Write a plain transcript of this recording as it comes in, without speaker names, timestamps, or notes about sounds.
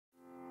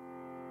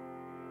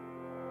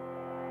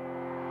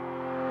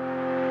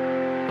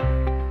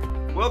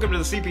Welcome to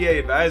the CPA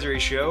Advisory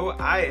Show.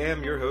 I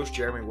am your host,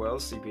 Jeremy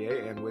Wells,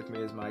 CPA, and with me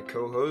is my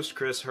co-host,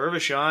 Chris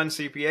Hervishon,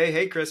 CPA.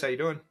 Hey, Chris, how you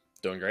doing?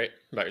 Doing great.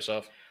 How about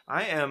yourself?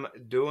 I am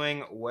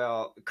doing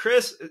well.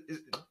 Chris,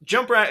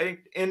 jump right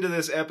into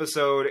this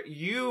episode.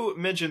 You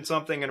mentioned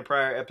something in a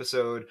prior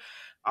episode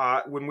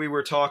when we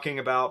were talking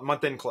about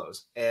month-end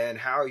close and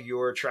how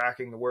you're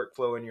tracking the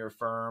workflow in your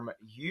firm.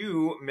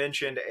 You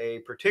mentioned a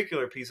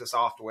particular piece of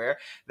software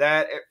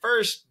that at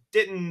first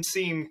didn't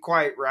seem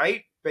quite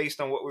right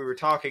based on what we were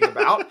talking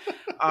about.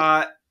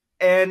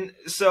 And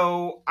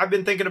so I've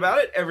been thinking about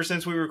it ever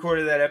since we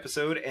recorded that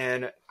episode,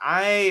 and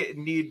I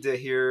need to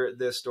hear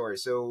this story.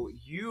 So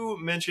you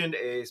mentioned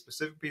a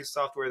specific piece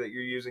of software that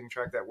you're using to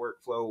track that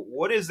workflow.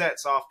 What is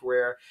that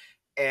software?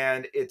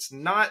 And it's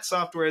not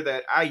software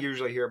that I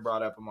usually hear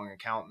brought up among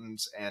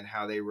accountants and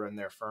how they run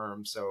their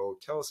firm. So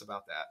tell us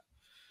about that.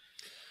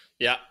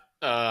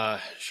 Yeah,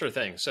 sure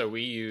thing. So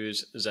we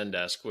use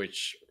Zendesk,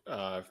 which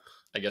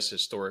I guess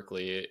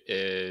historically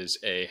is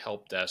a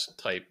help desk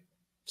type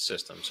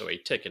system. So a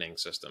ticketing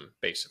system,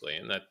 basically.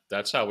 And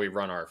that's how we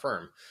run our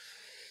firm.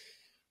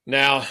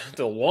 Now,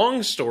 the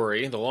long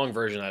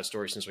version of that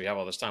story, since we have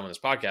all this time on this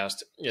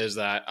podcast, is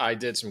that I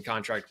did some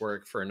contract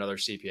work for another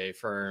CPA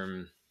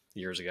firm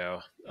years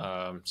ago.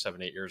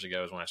 7-8 years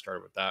ago is when I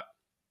started with that.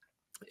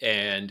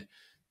 And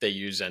they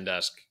use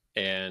Zendesk,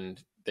 and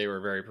they were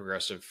a very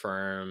progressive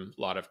firm,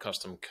 a lot of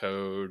custom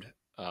code,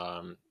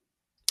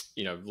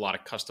 a lot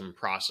of custom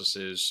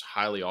processes,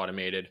 highly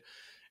automated.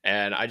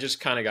 And I just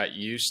kind of got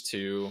used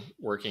to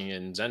working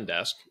in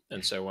Zendesk.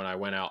 And so when I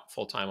went out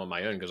full time on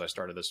my own, because I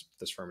started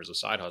this firm as a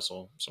side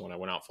hustle. So when I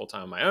went out full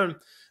time on my own,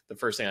 the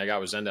first thing I got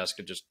was Zendesk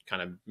to just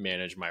kind of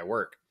manage my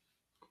work.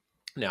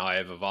 Now I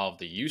have evolved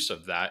the use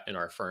of that in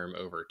our firm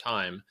over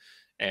time.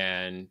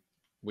 And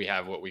we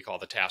have what we call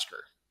the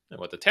Tasker. And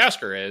what the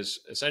Tasker is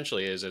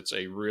essentially is it's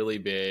a really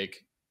big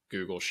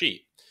Google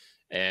Sheet.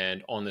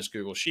 And on this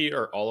Google Sheet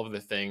are all of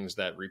the things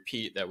that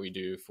repeat that we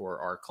do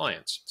for our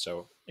clients.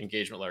 So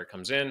engagement letter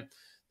comes in,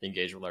 the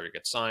engagement letter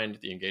gets signed,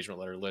 the engagement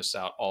letter lists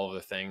out all of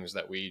the things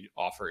that we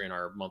offer in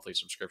our monthly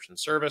subscription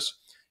service.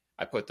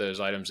 I put those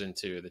items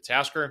into the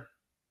Tasker,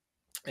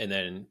 and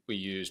then we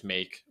use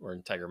Make or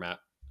Integromat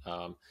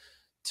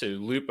to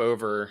loop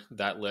over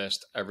that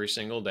list every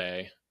single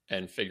day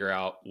and figure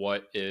out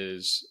what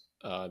is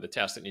the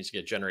task that needs to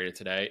get generated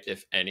today,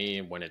 if any,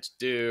 when it's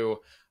due,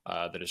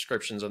 the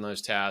descriptions on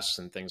those tasks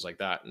and things like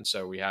that. And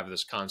so we have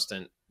this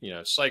constant,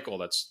 cycle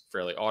that's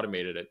fairly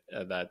automated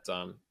that's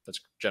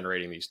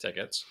generating these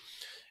tickets.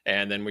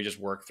 And then we just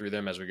work through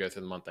them as we go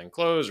through the month end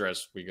close, or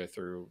as we go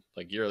through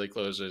like yearly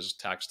closes,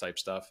 tax type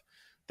stuff,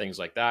 things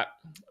like that.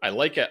 I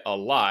like it a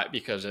lot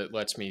because it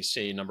lets me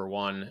see, number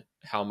one,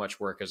 how much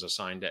work is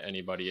assigned to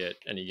anybody at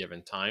any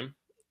given time.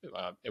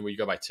 And we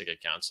go by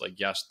ticket counts. Like,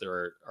 yes,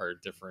 there are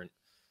different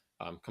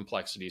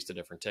complexities to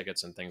different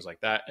tickets and things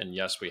like that. And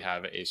yes, we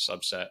have a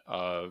subset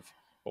of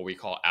what we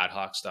call ad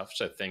hoc stuff.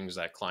 So things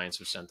that clients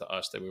have sent to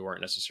us that we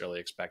weren't necessarily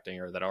expecting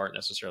or that aren't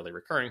necessarily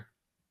recurring.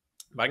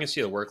 But I can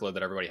see the workload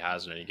that everybody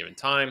has at any given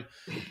time.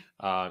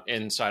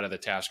 Inside of the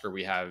Tasker,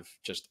 we have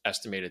just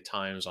estimated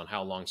times on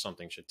how long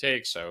something should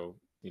take. So,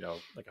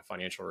 like a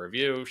financial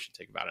review should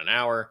take about an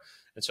hour.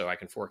 And so I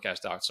can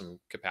forecast out some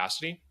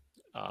capacity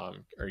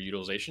or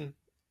utilization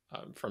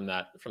from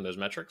those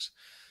metrics.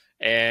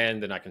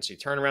 And then I can see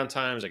turnaround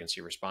times, I can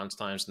see response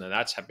times. And then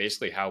that's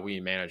basically how we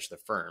manage the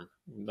firm.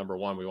 Number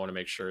one, we want to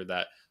make sure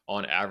that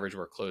on average,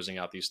 we're closing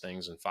out these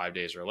things in 5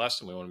 days or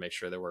less. And we want to make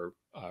sure that we're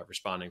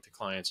responding to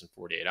clients in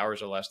 48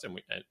 hours or less,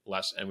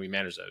 and we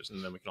manage those.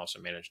 And then we can also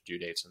manage due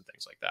dates and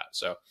things like that.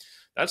 So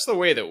that's the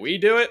way that we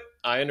do it.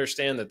 I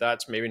understand that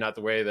that's maybe not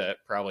the way that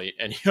probably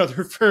any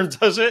other firm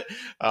does it,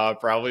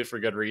 probably for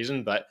good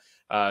reason. But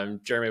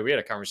Jeremy, we had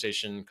a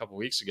conversation a couple of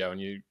weeks ago, and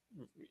you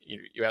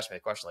asked me a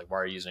question like, why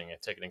are you using a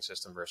ticketing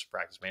system versus a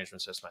practice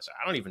management system? I said,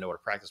 I don't even know what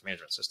a practice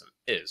management system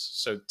is.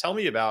 So tell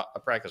me about a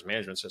practice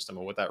management system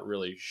and what that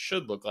really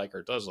should look like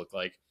or does look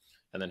like,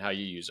 and then how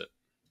you use it.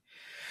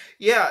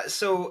 Yeah,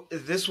 so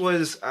this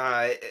was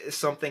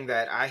something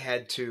that I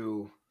had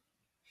to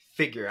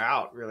figure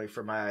out really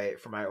for my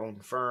own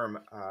firm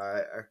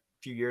a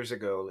few years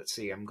ago. Let's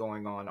see, I'm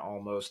going on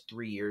almost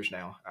 3 years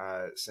now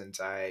since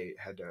I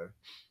had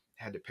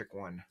to pick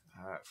one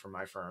for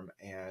my firm.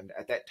 And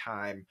at that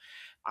time,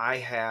 I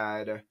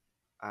had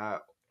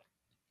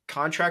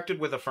contracted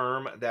with a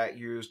firm that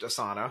used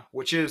Asana,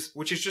 which is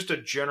just a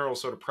general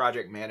sort of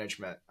project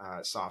management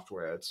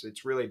software.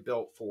 It's really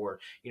built for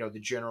the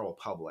general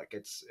public.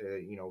 It's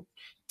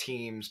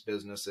teams,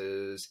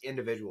 businesses,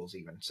 individuals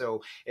even.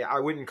 So I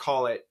wouldn't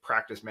call it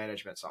practice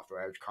management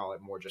software. I would call it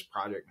more just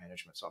project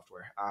management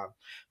software.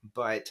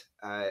 But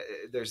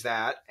there's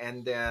that,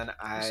 and then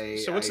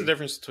So what's the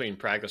difference between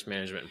practice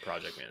management and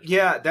project management?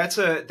 Yeah, that's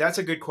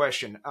a good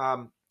question.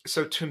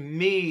 So to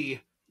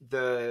me,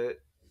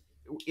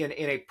 in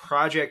a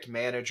project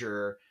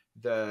manager,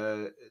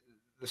 the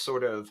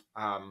sort of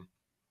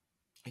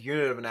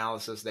unit of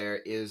analysis there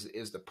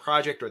is the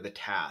project or the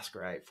task,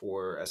 right,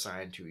 for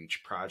assigned to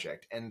each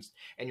project. And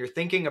you're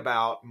thinking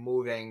about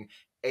moving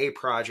a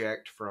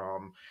project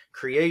from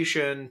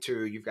creation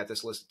to, you've got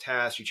this list of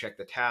tasks, you check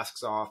the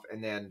tasks off,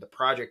 and then the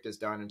project is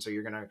done. And so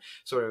you're going to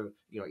sort of,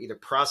 either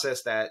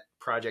process that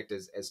project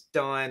as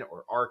done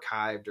or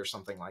archived or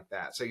something like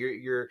that. So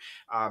you're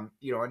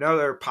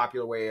another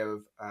popular way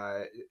of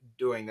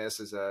doing this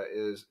is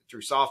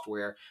through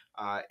software,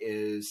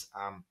 is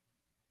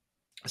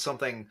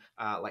something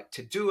like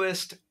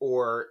Todoist,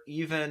 or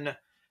even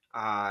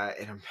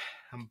and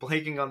I'm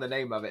blanking on the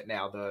name of it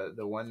now,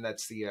 the one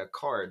that's the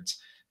cards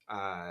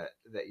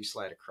that you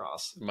slide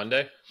across.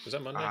 Monday? Was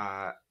that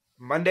Monday?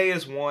 Monday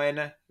is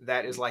one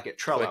that is like at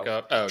Trello. Click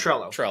up. Oh,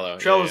 Trello.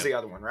 Trello is the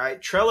other one,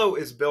 right? Trello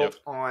is built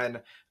on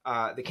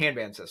the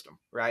Kanban system,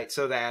 right?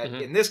 So that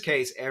in this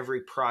case,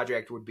 every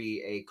project would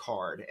be a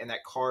card, and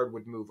that card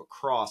would move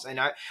across. And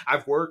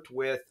I've worked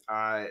with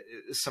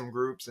some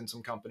groups and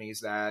some companies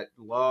that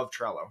love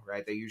Trello,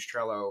 right? They use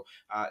Trello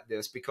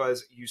this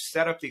because you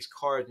set up these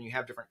cards and you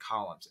have different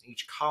columns, and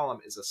each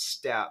column is a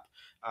step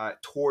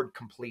toward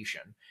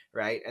completion,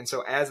 right? And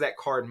so as that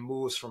card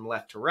moves from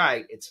left to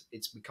right,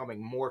 it's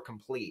becoming more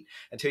complete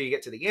until you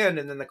get to the end,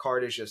 and then the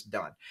card is just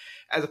done.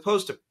 As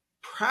opposed to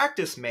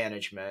practice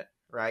management,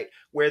 right,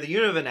 where the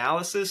unit of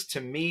analysis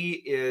to me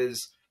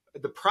is,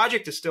 the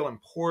project is still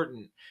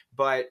important,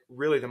 but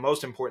really the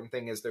most important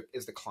thing is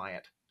the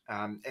client.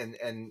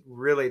 And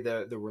really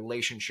the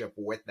relationship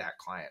with that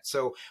client.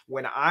 So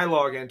when I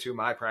log into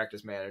my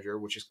practice manager,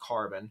 which is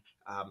Carbon,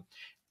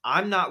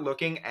 I'm not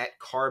looking at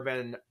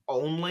Carbon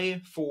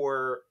only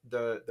for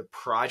the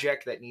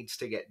project that needs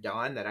to get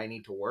done, that I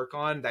need to work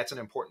on. That's an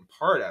important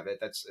part of it.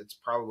 It's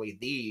probably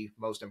the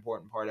most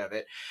important part of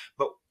it.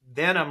 But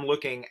then I'm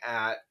looking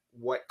at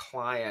what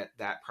client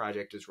that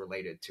project is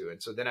related to. And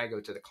so then I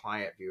go to the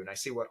client view and I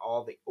see what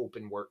all the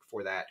open work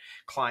for that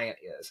client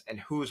is,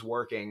 and who's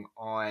working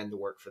on the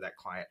work for that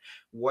client,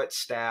 what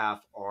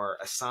staff are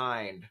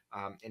assigned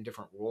in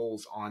different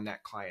roles on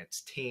that client's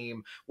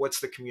team,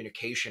 what's the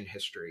communication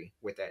history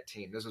with that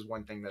team. This is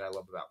one thing that I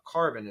love about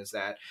Carbon, is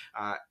that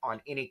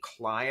on any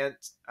client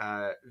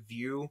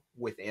view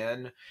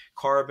within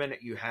Carbon,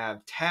 you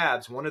have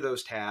tabs. One of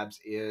those tabs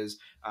is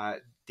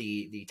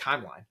the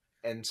timeline.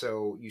 And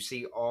so you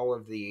see all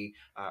of the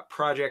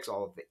projects,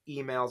 all of the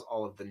emails,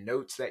 all of the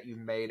notes that you've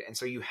made. And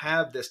so you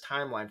have this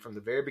timeline from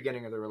the very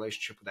beginning of the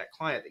relationship with that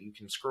client that you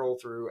can scroll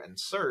through and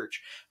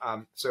search.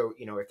 So,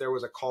 if there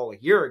was a call a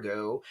year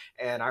ago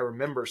and I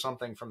remember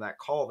something from that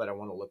call that I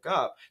want to look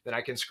up, then I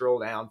can scroll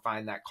down,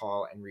 find that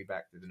call, and read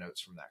back through the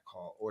notes from that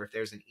call. Or if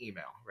there's an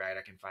email, right,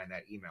 I can find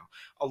that email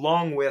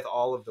along with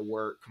all of the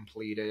work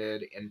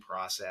completed, in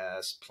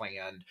process,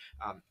 planned.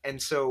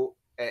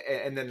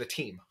 And then the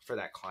team for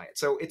that client.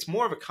 So it's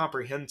more of a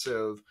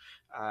comprehensive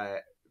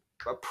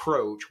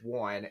approach,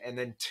 one. And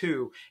then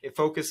two, it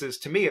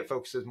focuses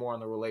more on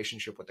the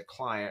relationship with the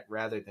client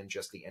rather than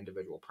just the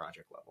individual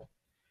project level.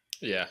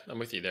 Yeah, I'm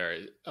with you there.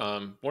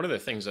 One of the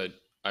things that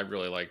I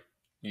really like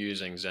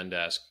using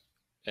Zendesk,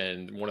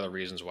 and one of the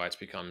reasons why it's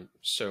become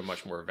so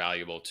much more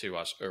valuable to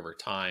us over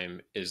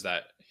time, is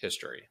that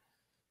history.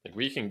 Like,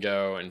 we can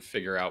go and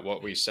figure out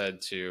what we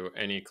said to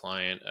any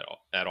client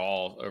at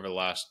all over the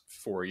last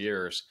 4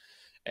 years,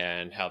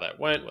 and how that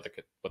went, what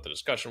the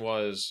discussion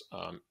was,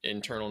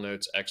 internal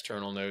notes,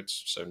 external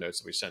notes, so notes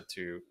that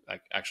we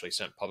actually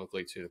sent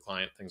publicly to the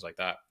client, things like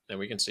that. And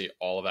we can see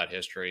all of that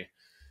history,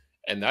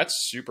 and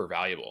that's super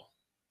valuable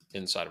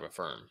inside of a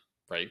firm,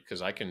 right?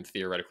 Because I can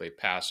theoretically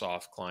pass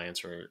off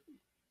clients or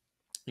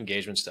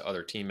engagements to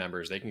other team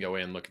members. They can go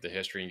in, look at the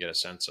history, and get a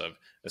sense of,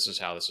 this is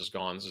how this has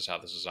gone, this is how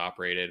this is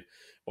operated.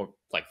 Well,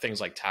 like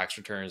things like tax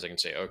returns, they can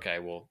say, okay,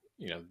 well,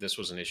 this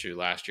was an issue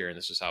last year and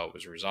this is how it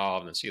was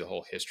resolved, and see the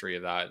whole history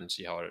of that and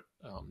see how it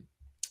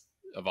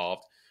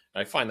evolved.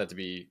 And I find that to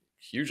be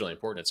hugely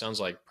important. It sounds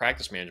like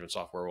practice management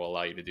software will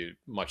allow you to do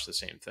much the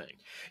same thing.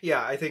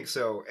 Yeah, I think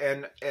so.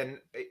 And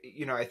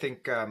I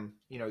think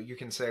you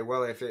can say,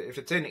 well, if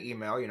it's in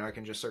email, I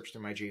can just search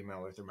through my Gmail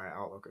or through my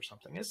Outlook or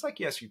something. It's like,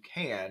 yes, you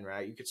can,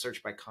 right? You could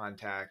search by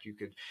contact, you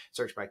could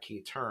search by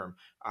key term.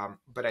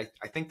 But I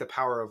think the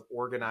power of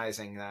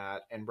organizing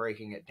that and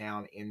breaking it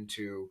down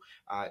into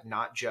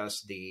not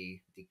just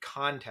the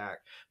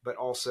contact, but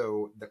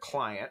also the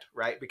client,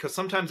 right? Because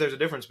sometimes there's a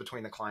difference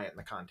between the client and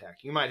the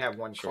contact. You might have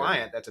one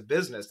client that's a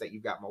business that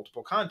you've got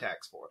multiple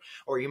contacts for,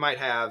 or you might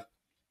have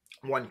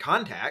one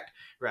contact,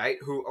 right,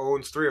 who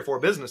owns 3 or 4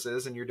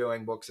 businesses, and you're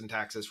doing books and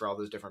taxes for all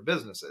those different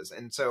businesses.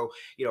 And so,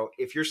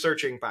 if you're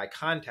searching by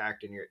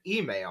contact in your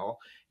email,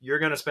 you're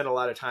going to spend a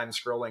lot of time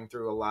scrolling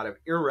through a lot of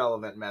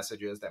irrelevant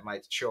messages that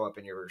might show up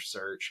in your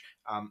search.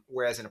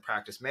 Whereas in a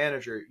practice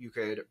manager, you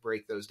could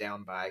break those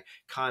down by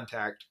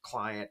contact,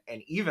 client,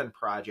 and even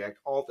project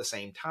all at the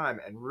same time,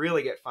 and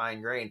really get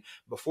fine grained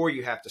before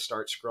you have to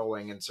start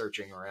scrolling and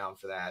searching around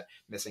for that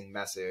missing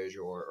message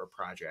or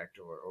project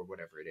or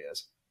whatever it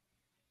is.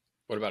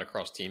 What about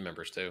across team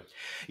members too?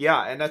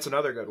 Yeah, and that's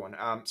another good one.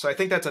 So I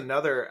think that's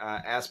another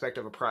aspect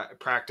of a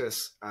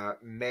practice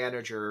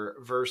manager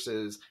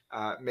versus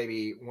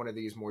maybe one of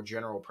these more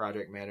general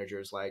project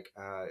managers like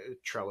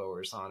Trello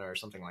or Asana or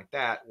something like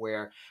that,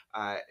 where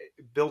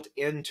built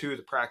into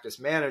the practice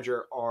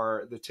manager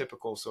are the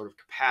typical sort of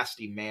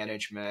capacity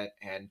management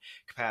and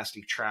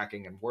capacity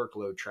tracking and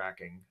workload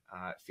tracking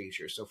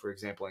features. So, for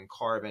example, in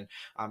Carbon,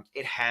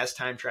 it has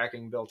time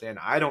tracking built in.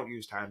 I don't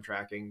use time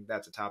tracking.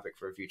 That's a topic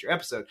for a future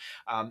episode.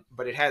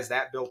 But it has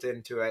that built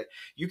into it.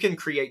 You can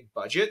create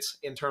budgets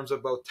in terms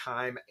of both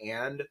time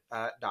and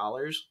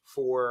dollars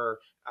for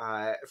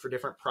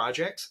different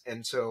projects,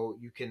 and so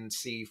you can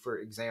see, for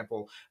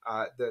example,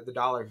 the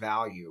dollar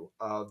value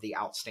of the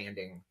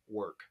outstanding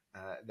work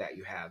that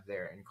you have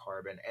there in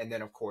Carbon, and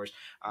then of course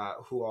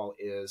who all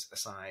is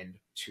assigned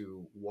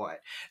to what.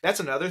 That's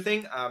another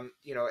thing.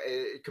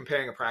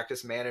 Comparing a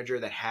practice manager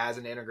that has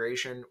an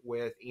integration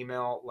with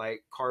email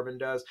like Carbon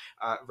does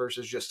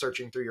versus just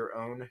searching through your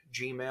own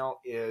Gmail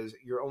is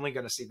you're only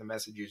going to see the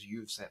messages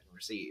you've sent and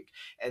received.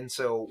 And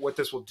so what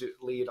this will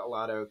lead a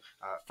lot of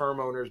firm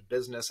owners,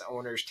 business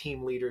owners,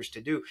 team leaders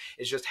to do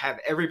is just have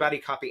everybody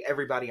copy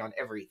everybody on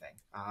everything.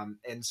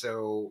 And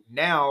so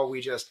now we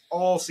just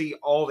all see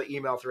all the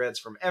email threads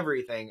from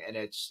everything, and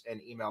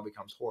email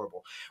becomes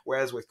horrible.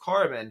 Whereas with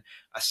Carbon,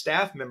 a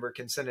staff member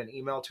can send an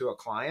email to a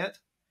client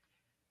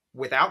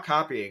without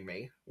copying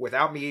me,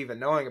 without me even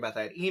knowing about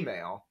that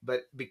email.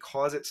 But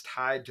because it's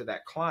tied to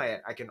that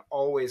client, I can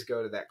always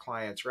go to that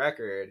client's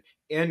record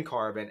in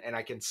Carbon, and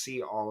I can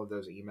see all of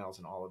those emails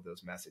and all of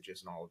those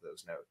messages and all of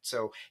those notes.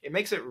 So it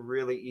makes it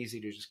really easy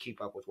to just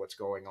keep up with what's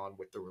going on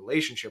with the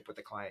relationship with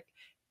the client,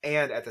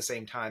 and at the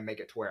same time make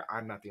it to where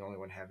I'm not the only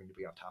one having to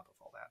be on top of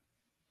all that.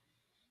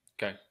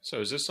 Okay. So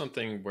is this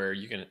something where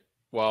you can,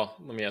 well,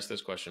 let me ask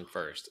this question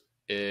first.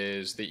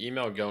 Is the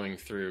email going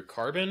through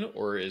Carbon,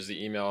 or is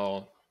the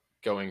email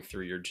going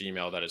through your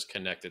Gmail that is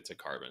connected to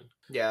Carbon?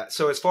 Yeah,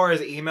 so as far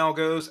as email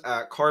goes,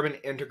 Carbon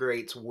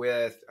integrates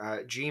with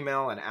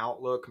Gmail and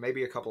Outlook,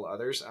 maybe a couple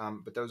others,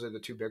 but those are the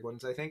two big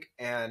ones, I think.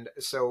 And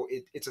so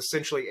it's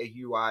essentially a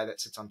UI that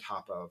sits on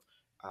top of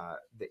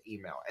the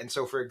email. And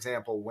so, for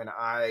example, when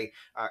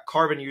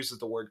Carbon uses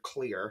the word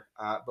clear,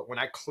 but when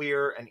I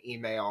clear an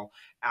email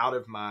out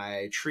of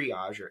my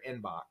triage or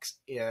inbox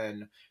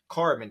in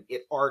Carbon,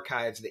 it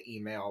archives the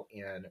email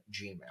in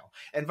Gmail,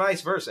 and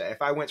vice versa.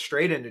 If I went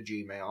straight into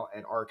Gmail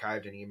and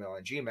archived an email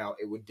in Gmail,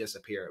 it would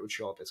disappear. It would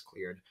show up as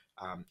cleared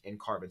in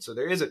Carbon. So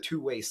there is a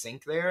two-way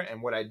sync there,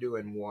 and what I do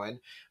in one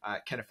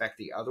can affect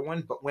the other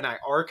one. But when I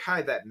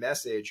archive that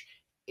message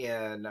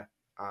in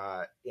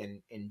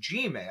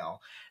Gmail,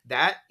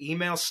 that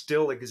email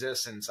still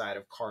exists inside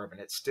of Carbon.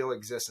 It still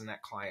exists in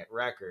that client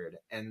record,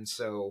 and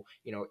so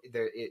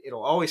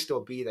it'll always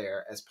still be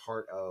there as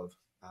part of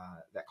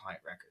that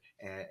client record,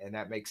 and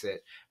that makes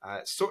it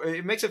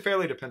it makes it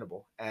fairly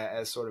dependable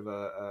as sort of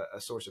a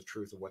source of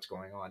truth of what's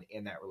going on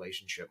in that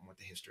relationship and what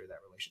the history of that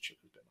relationship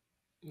has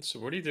been. So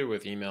what do you do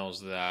with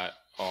emails that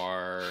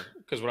are,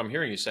 because what I'm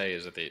hearing you say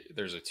is that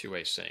there's a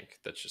two-way sync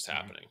that's just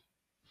happening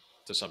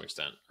to some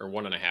extent, or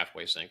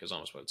 1.5-way sync is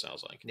almost what it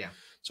sounds like. Yeah.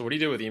 So what do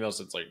you do with emails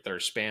that are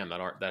spam,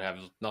 that have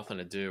nothing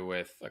to do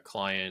with a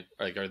client?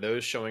 Like, are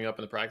those showing up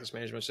in the practice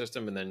management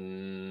system? And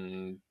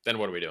then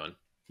what are we doing?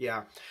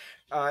 Yeah.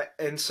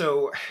 And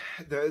so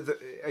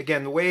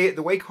again, the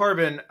way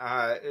Carbon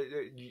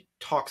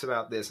talks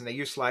about this, and they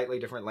use slightly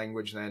different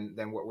language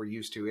than what we're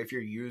used to. If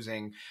you're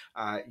using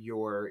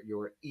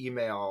your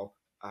email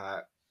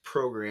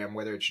program,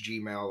 whether it's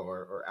Gmail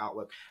or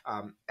Outlook,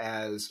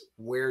 as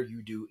where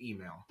you do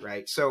email,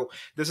 right? So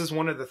this is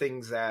one of the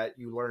things that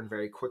you learn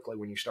very quickly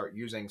when you start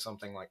using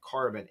something like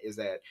Carbon, is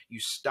that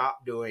you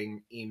stop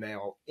doing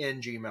email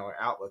in Gmail or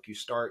Outlook. You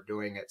start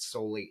doing it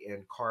solely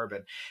in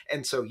Carbon.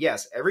 And so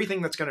yes,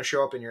 everything that's going to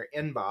show up in your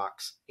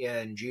inbox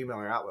in Gmail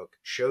or Outlook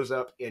shows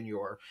up in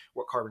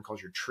what Carbon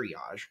calls your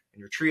triage. And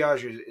your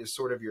triage is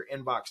sort of your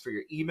inbox for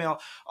your email,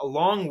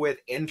 along with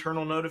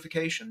internal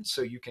notifications.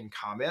 So you can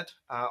comment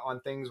on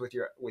things with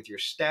your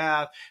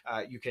staff.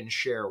 You can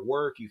share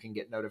work. You can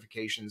get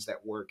notifications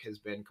that work has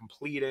been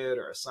completed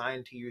or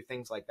assigned to you.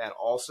 Things like that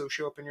also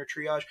show up in your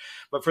triage.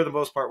 But for the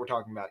most part, we're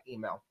talking about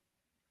email.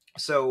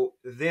 So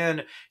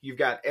then you've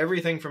got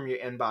everything from your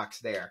inbox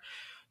there.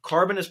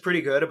 Carbon is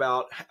pretty good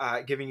about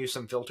giving you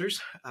some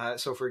filters.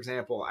 So for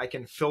example, I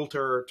can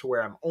filter to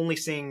where I'm only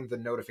seeing the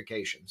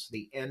notifications,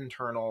 the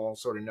internal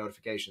sort of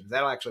notifications.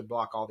 That'll actually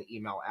block all the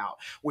email out,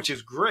 which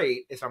is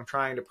great if I'm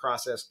trying to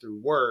process through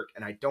work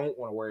and I don't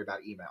want to worry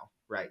about email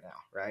right now,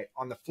 right?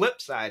 On the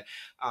flip side,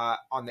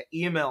 on the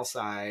email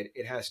side,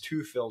 it has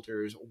two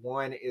filters.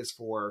 One is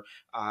for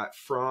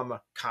from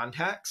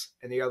contacts,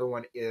 and the other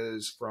one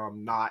is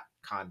from not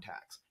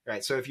contacts,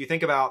 right? So if you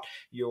think about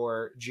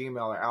your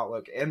Gmail or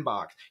Outlook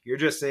inbox, you're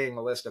just seeing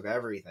a list of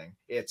everything.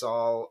 It's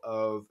all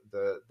of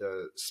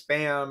the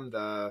spam,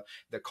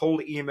 the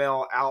cold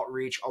email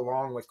outreach,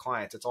 along with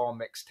clients. It's all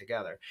mixed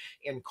together.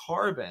 In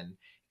Carbon,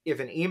 if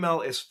an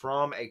email is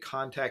from a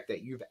contact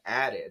that you've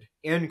added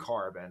in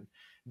Carbon,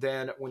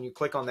 then when you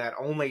click on that,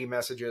 only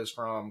messages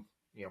from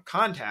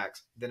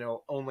contacts, then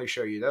it'll only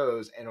show you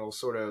those, and it'll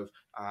sort of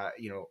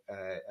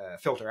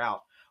filter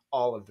out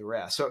all of the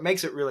rest. So it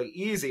makes it really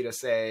easy to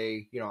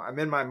say, I'm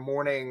in my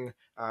morning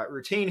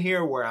routine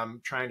here where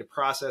I'm trying to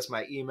process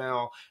my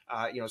email,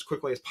 as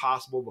quickly as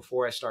possible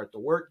before I start the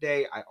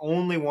workday. I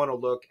only want to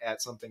look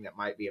at something that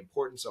might be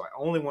important. So I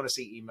only want to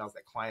see emails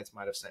that clients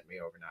might have sent me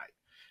overnight.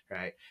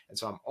 Right. And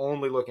so I'm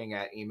only looking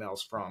at emails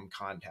from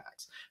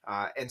contacts.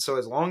 And so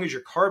as long as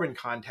your Carbon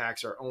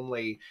contacts are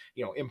only,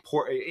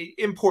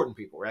 important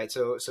people, right?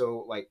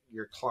 So like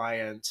your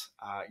clients,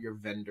 your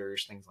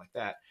vendors, things like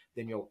that,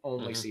 then you'll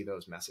only see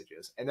those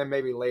messages. And then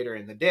maybe later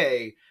in the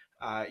day,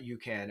 you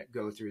can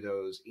go through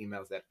those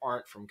emails that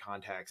aren't from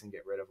contacts and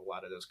get rid of a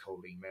lot of those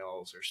cold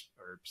emails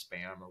or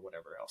spam or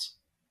whatever else,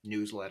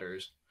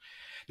 newsletters.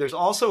 There's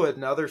also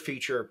another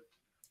feature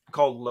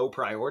called low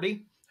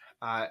priority.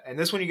 And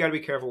this one you got to be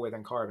careful with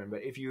in Carbon.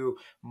 But if you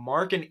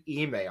mark an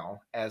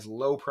email as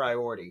low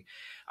priority,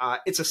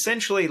 it's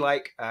essentially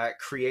like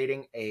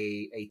creating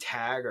a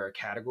tag or a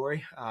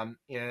category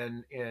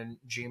in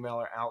Gmail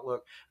or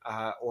Outlook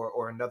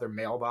or another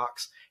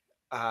mailbox.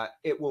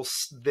 It will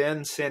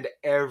then send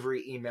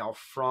every email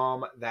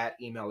from that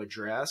email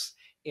address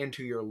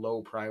into your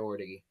low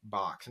priority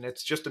box. And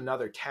it's just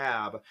another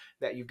tab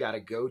that you've got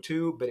to go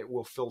to, but it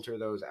will filter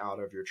those out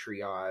of your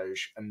triage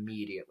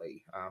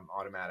immediately,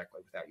 automatically,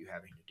 without you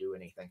having to do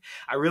anything.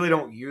 I really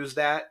don't use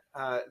that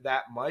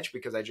much,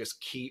 because I just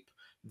keep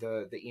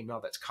the email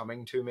that's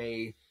coming to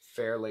me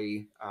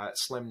fairly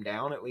slimmed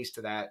down, at least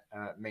to that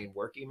main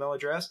work email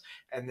address.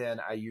 And then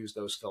I use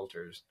those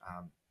filters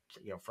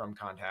from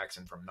contacts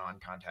and from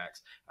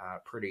non-contacts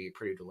pretty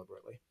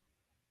deliberately.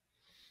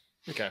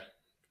 Okay,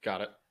 got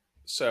it.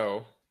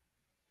 So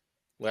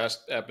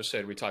last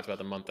episode, we talked about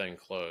the month-end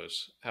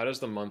close. How does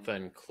the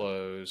month-end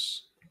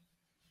close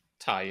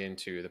tie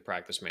into the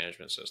practice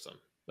management system?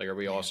 Like, are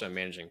we also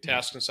managing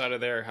tasks inside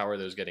of there? How are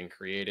those getting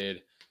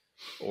created?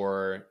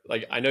 Or,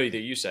 like, I know that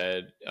you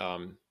said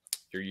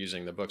you're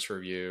using the books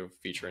review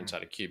feature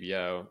inside of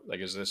QBO. Like,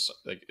 is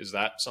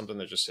that something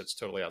that just sits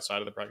totally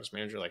outside of the practice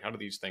manager? Like, how do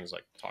these things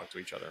like talk to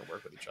each other and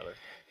work with each other?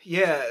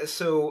 Yeah.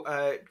 So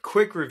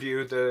quick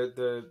review,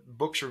 the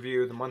books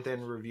review, the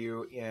month-end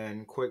review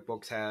in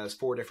QuickBooks has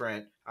 4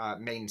 different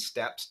main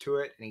steps to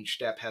it. And each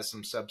step has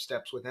some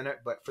sub-steps within it.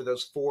 But for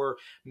those 4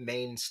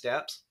 main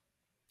steps,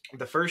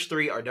 the first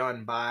 3 are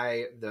done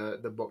by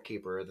the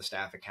bookkeeper or the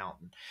staff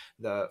accountant.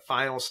 The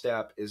final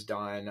step is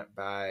done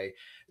by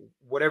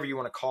whatever you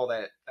want to call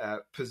that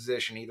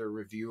position, either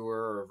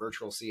reviewer or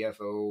virtual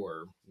CFO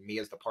or me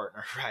as the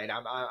partner, right?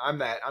 I'm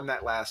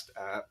that last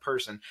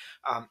person.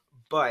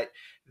 But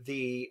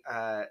the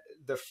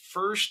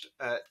first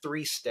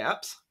 3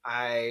 steps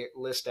I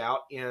list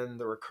out in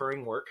the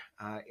recurring work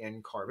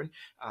in Carbon.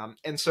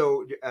 And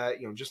so,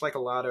 just like a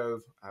lot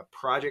of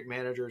project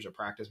managers or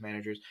practice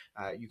managers,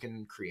 you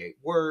can create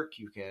work,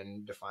 you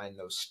can define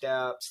those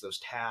steps, those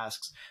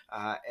tasks,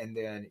 and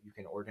then you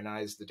can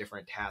organize the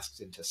different tasks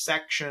into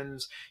sections.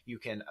 You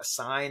can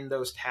assign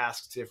those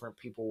tasks to different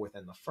people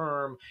within the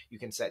firm. You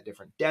can set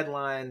different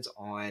deadlines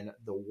on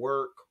the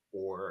work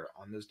or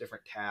on those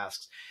different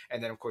tasks.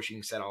 And then, of course, you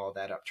can set all of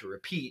that up to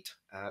repeat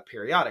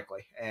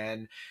periodically.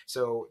 And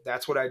so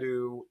that's what I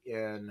do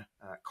in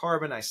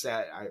Carbon.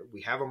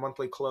 We have a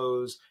monthly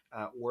close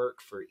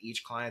work for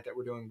each client that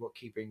we're doing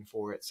bookkeeping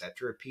for. It's set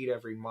to repeat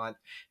every month.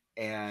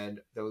 And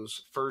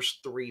those first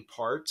 3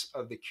 parts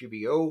of the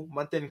QBO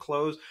month-end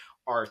close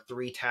are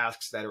 3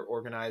 tasks that are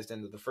organized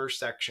into the first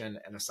section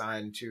and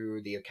assigned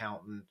to the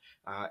accountant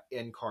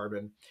in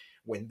Carbon.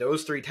 When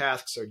those 3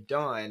 tasks are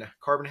done,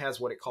 Carbon has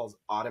what it calls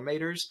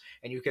automators,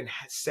 and you can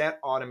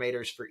set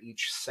automators for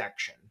each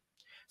section.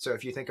 So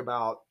if you think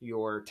about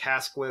your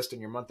task list and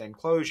your month-end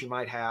close, you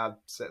might have,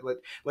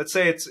 let's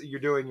say you're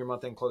doing your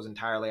month-end close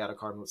entirely out of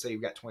Carbon. Let's say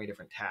you've got 20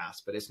 different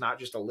tasks, but it's not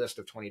just a list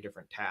of 20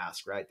 different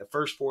tasks, right? The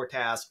first 4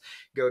 tasks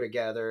go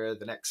together,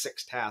 the next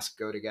 6 tasks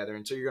go together.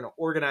 And so you're going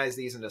to organize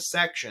these into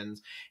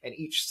sections, and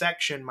each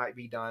section might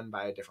be done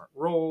by a different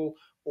role,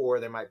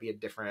 or there might be a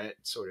different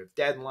sort of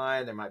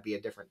deadline. There might be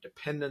a different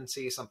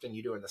dependency. Something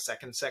you do in the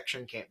second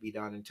section can't be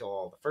done until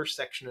all the first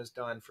section is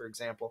done, for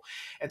example.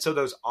 And so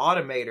those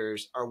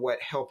automators are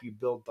what help you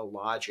build the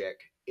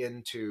logic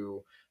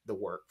into the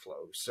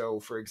workflow.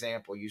 So, for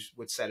example, you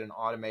would set an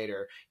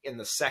automator in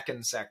the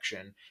second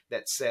section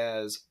that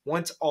says,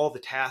 once all the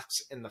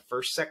tasks in the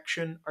first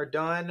section are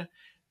done,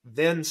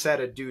 then set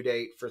a due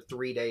date for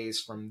 3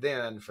 days from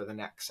then for the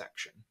next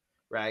section.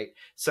 Right.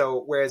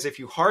 So whereas if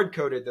you hard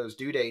coded those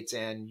due dates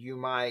in, you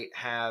might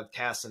have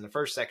tasks in the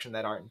first section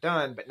that aren't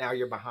done, but now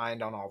you're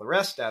behind on all the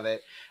rest of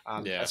it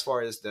as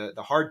far as the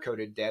hard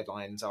coded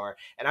deadlines are.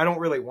 And I don't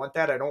really want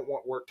that. I don't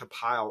want work to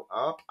pile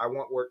up. I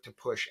want work to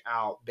push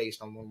out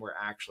based on when we're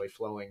actually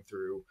flowing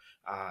through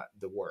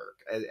the work,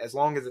 as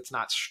long as it's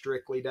not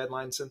strictly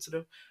deadline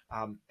sensitive.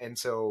 And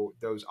so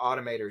those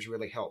automators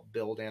really help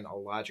build in a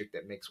logic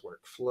that makes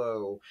work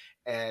flow,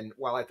 and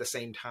while at the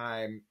same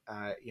time,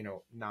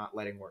 not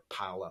letting work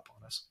pile up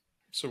on us.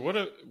 So what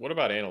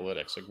about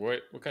analytics? Like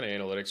what kind of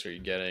analytics are you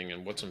getting,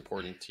 and what's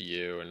important to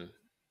you, and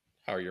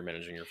how you're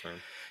managing your firm?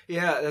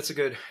 Yeah, that's a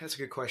good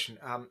question.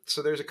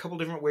 So there's a couple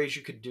different ways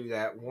you could do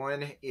that.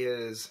 One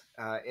is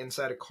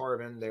inside of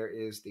Carbon, there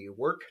is the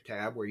work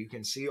tab where you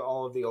can see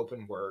all of the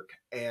open work,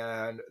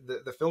 and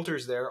the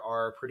filters there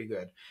are pretty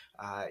good.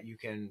 You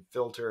can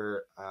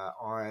filter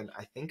on,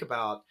 I think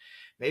about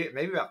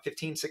maybe about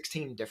 15,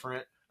 16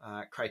 different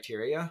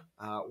criteria.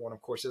 One,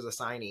 of course, is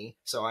assignee,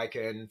 so I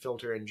can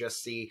filter and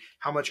just see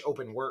how much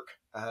open work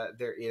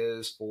there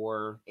is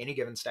for any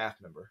given staff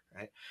member,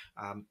 right?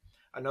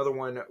 Another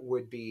one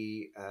would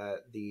be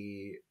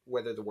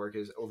whether the work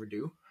is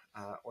overdue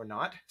or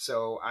not.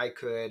 So I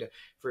could,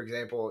 for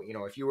example,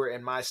 if you were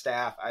in my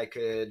staff, I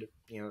could,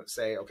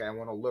 say, okay, I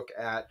want to look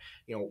at,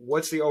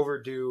 what's the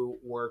overdue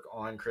work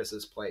on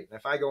Chris's plate. And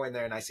if I go in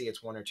there and I see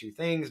it's one or two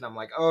things and I'm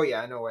like, oh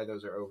yeah, I know why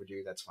those are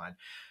overdue, that's fine.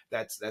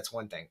 That's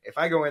one thing. If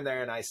I go in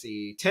there and I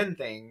see 10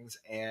 things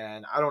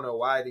and I don't know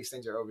why these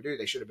things are overdue,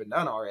 they should have been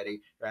done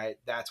already, right?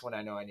 That's when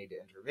I know I need to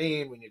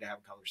intervene. We need to have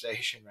a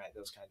conversation, right?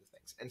 Those kinds of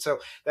things. And so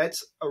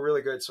that's a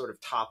really good sort of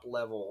top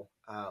level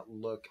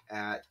look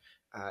at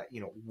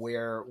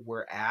where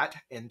we're at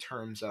in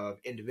terms of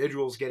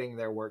individuals getting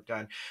their work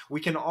done. We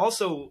can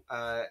also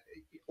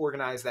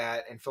organize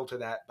that and filter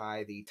that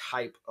by the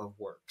type of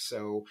work.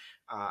 So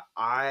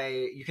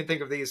you can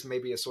think of these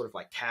maybe as sort of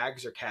like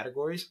tags or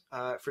categories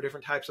for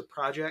different types of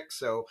projects.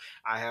 So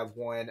I have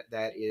one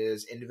that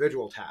is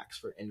individual tax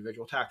for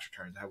individual tax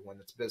returns. I have one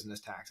that's business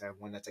tax. I have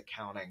one that's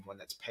accounting, one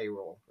that's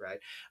payroll, right?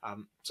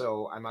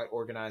 So I might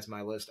organize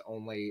my list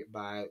only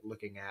by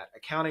looking at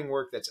accounting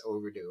work that's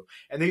overdue.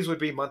 And these would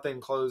be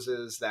month-end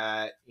closes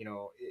that,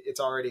 it's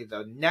already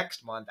the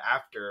next month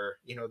after,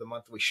 the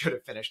month we should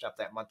have finished up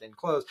that month-end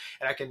close.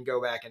 And I can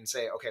go back and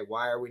say, okay,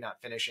 why are we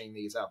not finishing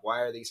these up? Why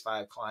are these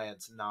 5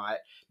 clients not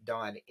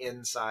done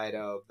inside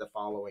of the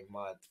following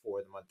month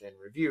for the month-end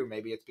review?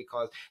 Maybe it's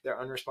because they're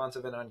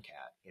unresponsive and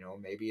uncat.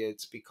 Maybe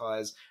it's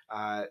because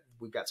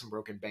we've got some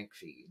broken bank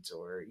feeds,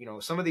 or,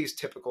 some of these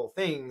typical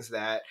things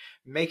that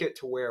make it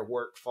to where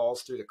work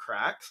falls through the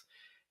cracks.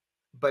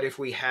 But if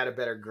we had a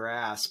better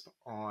grasp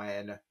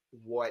on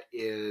what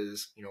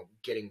is,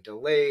 getting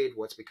delayed,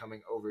 what's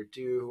becoming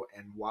overdue,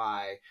 and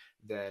why,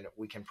 then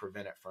we can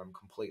prevent it from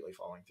completely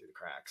falling through the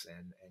cracks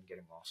and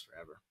getting lost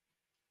forever.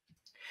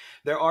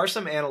 There are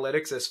some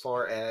analytics as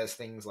far as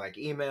things like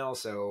email.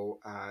 So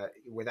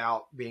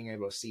without being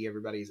able to see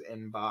everybody's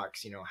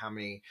inbox,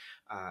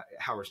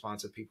 how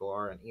responsive people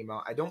are in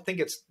email. I don't think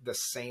it's the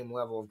same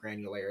level of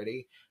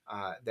granularity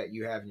that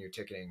you have in your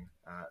ticketing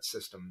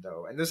system,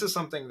 though. And this is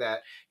something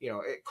that,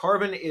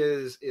 Carbon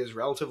is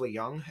relatively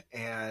young,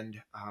 and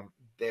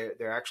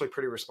they're actually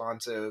pretty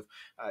responsive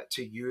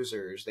to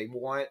users. They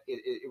want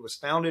it was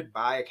founded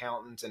by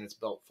accountants and it's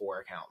built for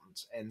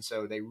accountants, and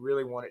so they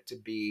really want it to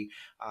be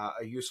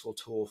a useful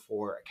tool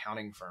for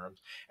accounting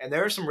firms. And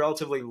there are some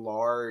relatively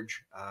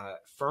large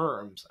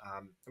firms,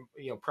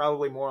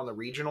 probably more on the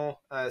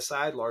regional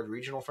side, large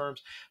regional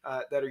firms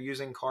that are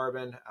using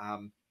Carbon.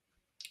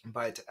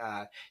 But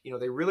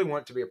they really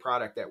want it to be a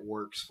product that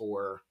works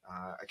for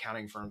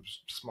accounting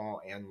firms,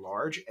 small and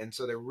large, and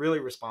so they're really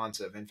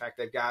responsive. In fact,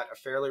 they've got a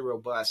fairly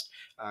robust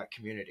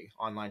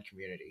online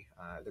community,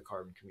 the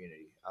Carbon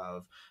community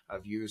of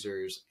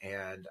users,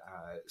 and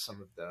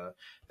some of the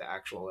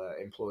actual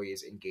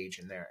employees engage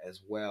in there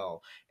as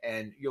well.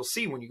 And you'll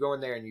see when you go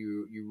in there and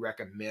you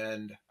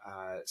recommend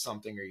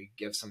something, or you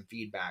give some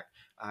feedback,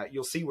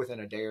 you'll see within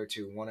a day or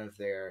two one of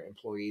their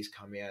employees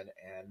come in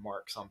and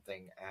mark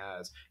something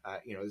as,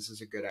 this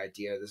is a good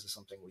idea, this is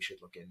something we should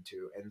look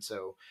into. And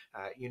so,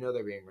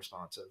 they're being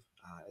responsive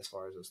as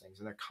far as those things.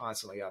 And they're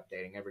constantly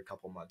updating. Every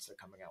couple months, they're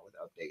coming out with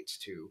updates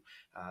to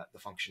the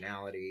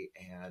functionality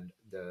and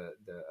the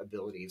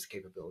abilities,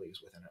 capabilities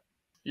within it.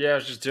 Yeah, I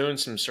was just doing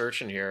some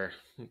searching here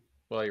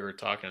while you were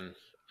talking,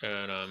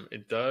 and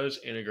it does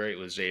integrate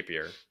with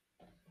Zapier.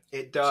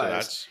 It does. So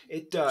that's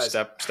it does.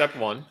 Step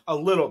one. A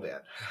little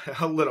bit.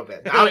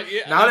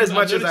 Not as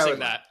much as I would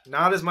like.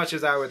 Not as much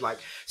as I would like.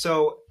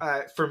 So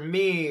for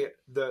me,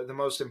 the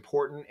most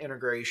important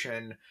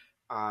integration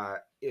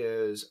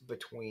is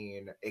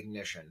between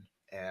Ignition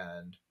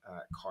and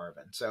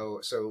Carbon.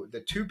 So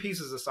the two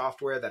pieces of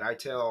software that I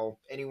tell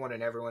anyone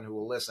and everyone who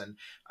will listen,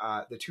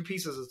 the two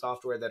pieces of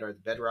software that are the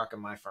bedrock of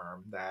my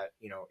firm, that,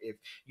 if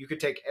you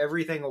could take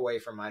everything away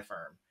from my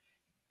firm,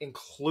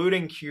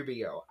 including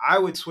QBO, I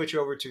would switch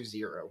over to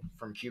Xero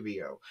from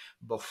QBO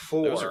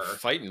before. Those are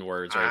fighting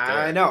words right there.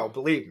 I know,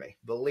 believe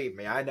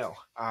me, I know.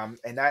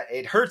 And that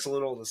it hurts a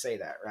little to say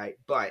that, right?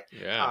 But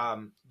yeah.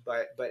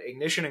 But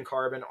Ignition and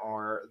Carbon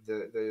are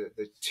the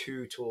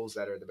two tools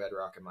that are the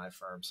bedrock in my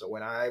firm. So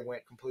when I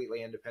went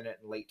completely independent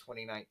in late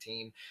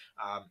 2019,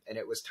 and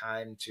it was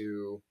time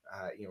to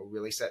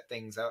really set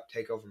things up,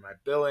 take over my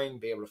billing,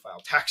 be able to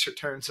file tax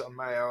returns on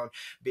my own,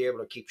 be able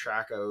to keep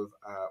track of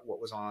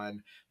what was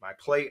on my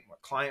plate and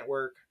what client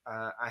work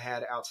I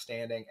had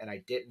outstanding, and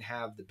I didn't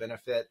have the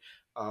benefit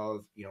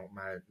of,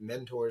 my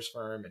mentor's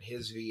firm and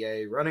his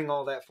VA running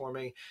all that for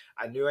me.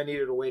 I knew I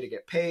needed a way to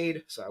get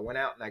paid. So I went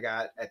out and I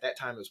got, at that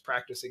time it was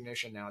Practice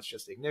Ignition. Now it's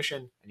just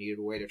Ignition. I needed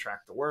a way to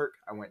track the work.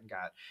 I went and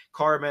got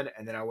Carbon,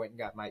 and then I went and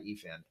got my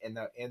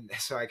EFIN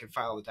so I could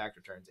file the tax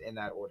returns in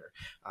that order.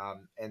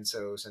 And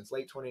so since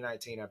late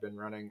 2019, I've been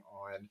running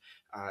on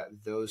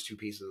those two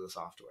pieces of the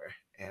software.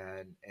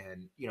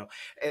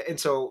 And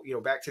so,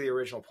 back to the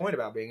original point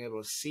about being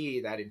able to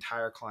see that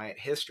entire client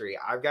history.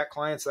 I've got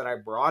clients that I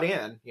brought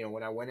in,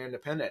 when I went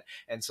independent.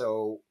 And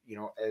so,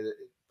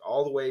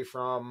 all the way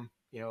from,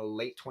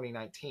 late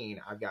 2019,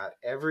 I've got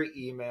every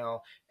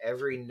email,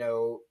 every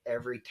note,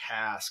 every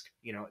task,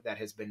 that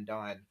has been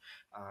done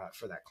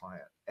for that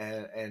client.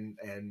 And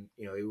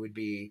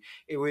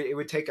it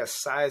would take a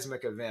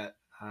seismic event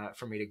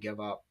for me to give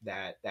up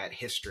that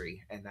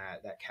history and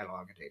that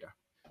catalog of data.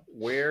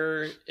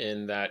 Where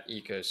in that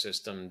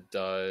ecosystem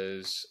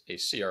does a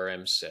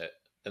CRM sit?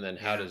 And then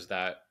how does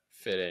that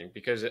fit in?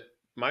 Because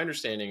my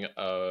understanding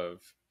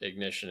of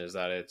Ignition is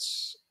that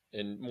it's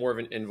in more of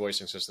an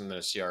invoicing system than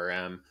a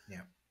CRM.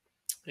 Yeah.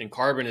 And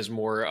Carbon is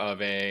more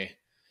of a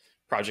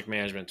project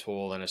management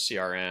tool than a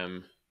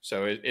CRM.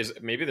 So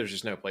maybe there's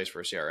just no place for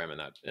a CRM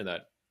in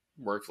that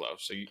workflow.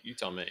 So you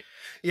tell me.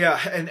 Yeah.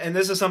 And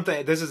this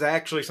is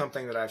actually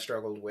something that I've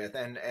struggled with.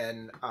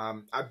 And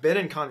I've been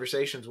in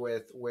conversations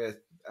with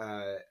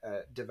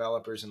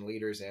developers and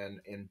leaders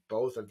in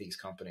both of these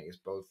companies,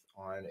 both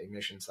on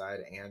Ignition side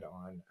and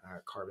on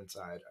Carbon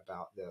side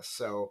about this.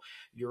 So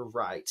you're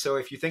right. So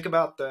if you think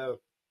about the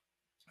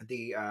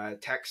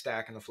tech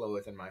stack and the flow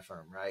within my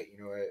firm, right?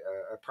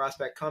 A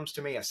prospect comes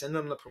to me, I send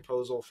them the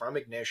proposal from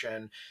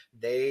Ignition,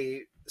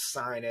 they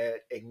sign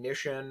it.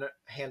 Ignition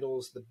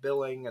handles the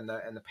billing and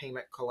the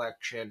payment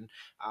collection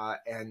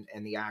and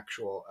the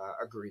actual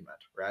agreement,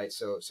 right?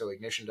 So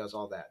Ignition does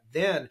all that.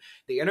 Then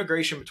the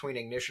integration between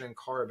Ignition and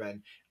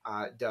Carbon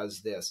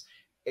does this.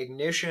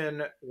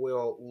 Ignition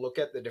will look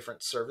at the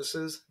different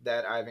services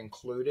that I've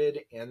included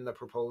in the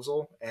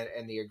proposal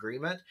and the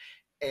agreement,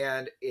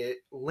 and it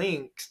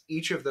links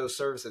each of those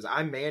services.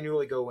 I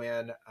manually go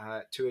in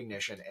to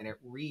Ignition, and it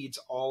reads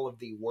all of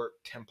the work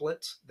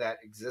templates that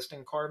exist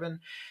in Carbon.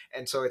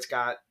 And so it's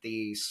got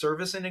the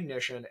service in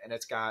Ignition, and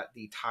it's got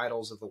the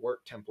titles of the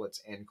work templates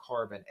in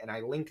Carbon. And I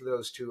link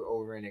those two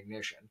over in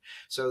Ignition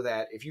so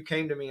that if you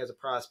came to me as a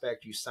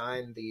prospect, you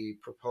signed the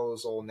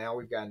proposal, now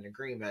we've got an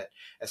agreement.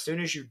 As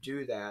soon as you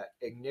do that,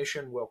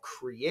 Ignition will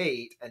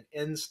create an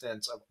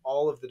instance of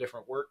all of the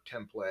different work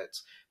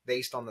templates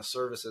based on the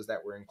services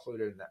that were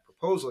included in that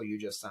proposal you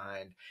just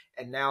signed.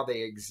 And now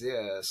they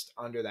exist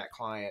under that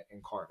client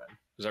in Carbon.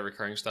 Is that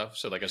recurring stuff?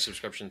 So like a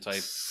subscription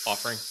type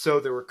offering? So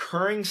the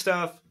recurring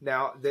stuff,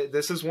 now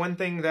this is one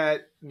thing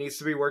that needs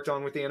to be worked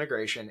on with the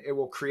integration. It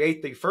will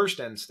create the first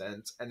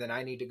instance, and then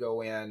I need to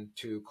go in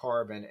to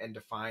Carbon and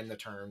define the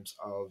terms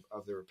of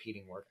the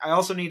repeating work. I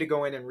also need to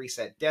go in and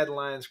reset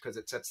deadlines because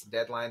it sets the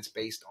deadlines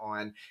based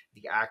on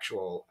the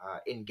actual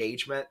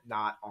engagement,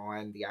 not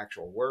on the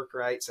actual work,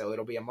 right? So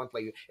it'll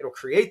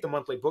create the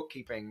monthly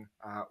bookkeeping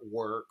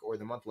work or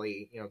the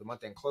monthly, the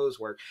month-end close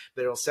work,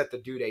 but it'll set the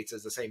due dates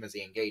as the same as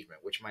the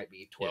engagement, which might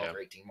be 12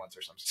 or 18 months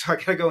or something. So I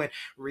got to go in,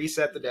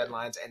 reset the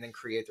deadlines, and then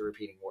create the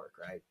repeating work,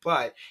 right?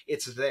 But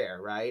it's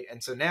there, right?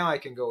 And so now I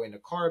can go into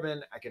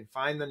Carbon, I can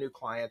find the new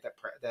client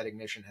that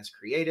Ignition has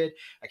created.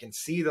 I can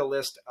see the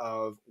list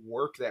of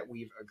work that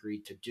we've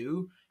agreed to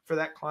do for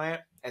that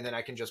client, and then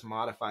I can just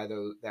modify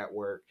that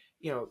work,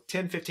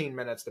 10, 15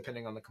 minutes,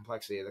 depending on the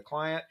complexity of the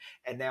client.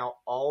 And now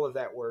all of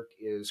that work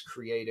is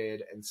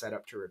created and set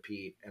up to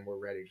repeat, and we're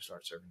ready to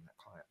start serving that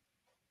client.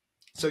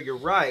 So you're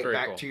right. Very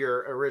back cool. To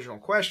your original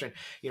question,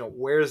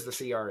 where's the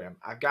CRM?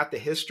 I've got the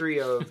history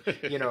of,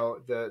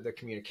 the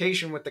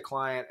communication with the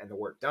client and the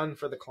work done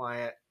for the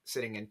client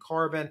sitting in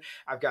Carbon.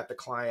 I've got the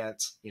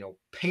client's,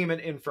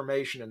 payment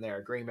information and their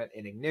agreement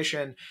in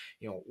Ignition.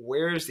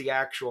 Where's the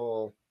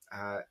actual,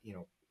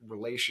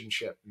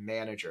 relationship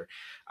manager?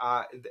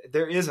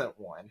 There isn't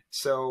one.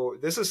 So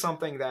this is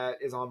something that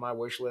is on my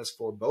wish list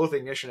for both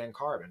Ignition and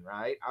Carbon,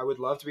 right? I would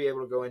love to be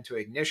able to go into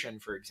Ignition,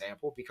 for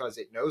example, because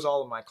it knows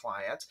all of my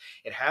clients.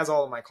 It has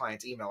all of my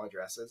clients' email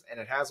addresses, and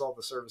it has all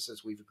the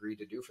services we've agreed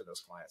to do for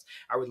those clients.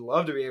 I would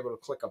love to be able to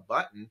click a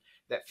button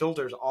that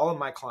filters all of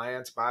my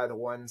clients by the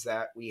ones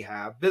that we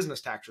have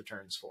business tax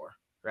returns for,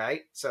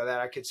 right? So that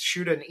I could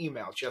shoot an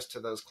email just to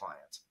those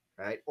clients,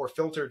 right? Or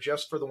filter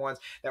just for the ones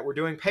that we're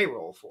doing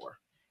payroll for,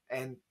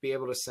 and be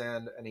able to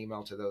send an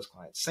email to those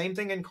clients. Same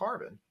thing in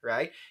Carbon,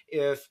 right?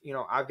 If,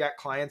 I've got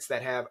clients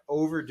that have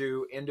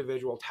overdue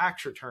individual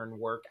tax return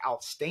work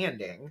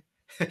outstanding,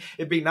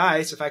 it'd be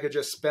nice if I could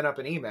just spin up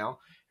an email,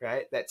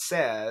 right, that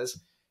says,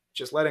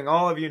 just letting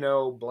all of you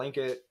know,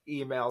 blanket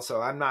email. So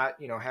I'm not,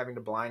 having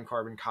to blind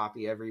carbon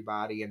copy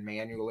everybody and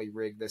manually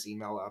rig this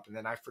email up. And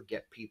then I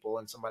forget people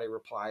and somebody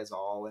replies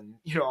all and,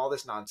 all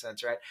this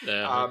nonsense, right?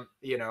 Uh-huh.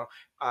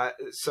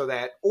 So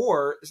that,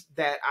 or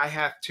that I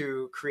have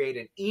to create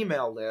an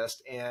email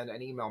list and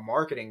an email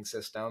marketing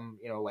system,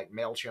 like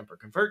MailChimp or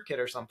ConvertKit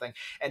or something.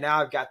 And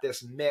now I've got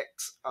this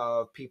mix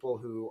of people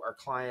who are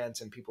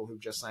clients and people who've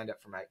just signed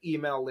up for my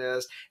email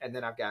list. And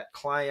then I've got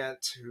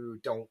clients who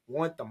don't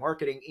want the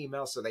marketing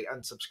email, so they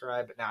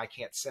unsubscribe, but now I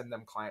can't send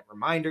them client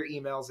reminder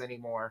emails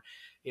anymore.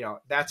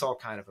 That's all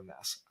kind of a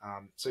mess.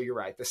 So you're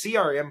right. The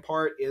CRM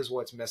part is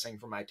what's missing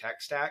from my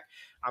tech stack.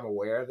 I'm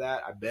aware of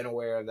that. I've been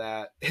aware of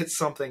that. It's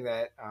something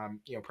that,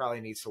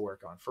 probably needs to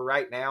work on. For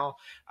right now,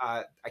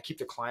 I keep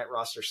the client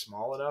roster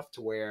small enough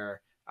to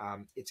where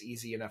it's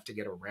easy enough to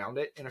get around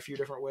it in a few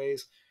different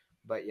ways.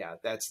 But yeah,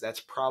 that's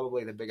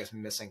probably the biggest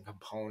missing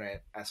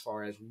component as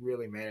far as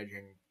really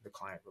managing the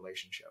client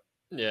relationship.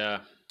 Yeah.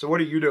 So what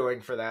are you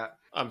doing for that?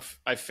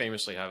 I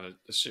famously have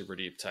a super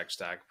deep tech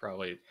stack.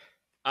 Probably,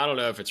 I don't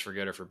know if it's for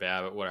good or for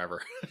bad, but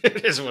whatever.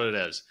 It is what it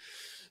is.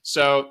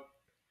 So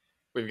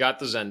we've got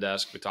the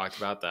Zendesk. We talked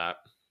about that.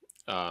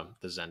 The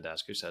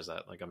Zendesk. Who says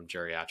that? Like I'm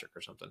geriatric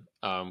or something.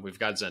 We've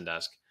got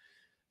Zendesk.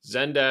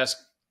 Zendesk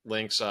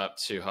links up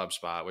to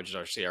HubSpot, which is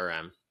our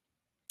CRM.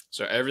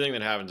 So everything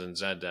that happens in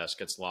Zendesk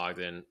gets logged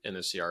in the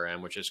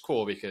CRM, which is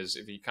cool because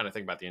if you kind of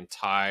think about the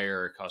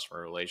entire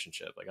customer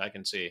relationship, like I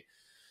can see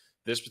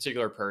this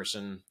particular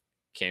person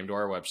came to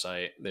our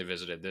website, they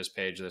visited this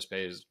page, this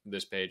page,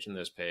 this page, and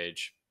this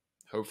page.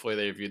 Hopefully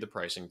they viewed the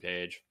pricing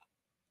page.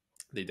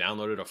 They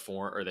downloaded a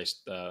form, or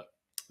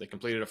they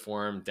completed a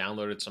form,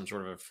 downloaded some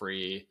sort of a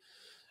free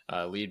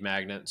lead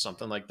magnet,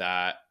 something like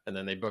that, and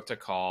then they booked a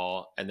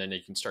call, and then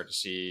you can start to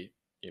see,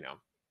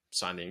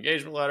 sign the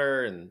engagement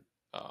letter and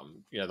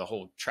the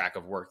whole track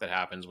of work that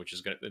happens, which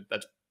is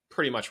that's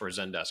pretty much where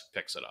Zendesk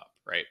picks it up,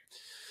 right?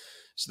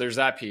 So there's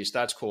that piece.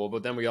 That's cool.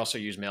 But then we also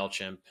use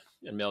MailChimp,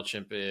 and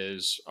MailChimp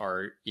is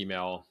our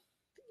email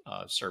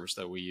service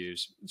that we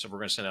use. So if we're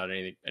going to send out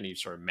any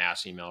sort of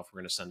mass email, if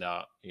we're going to send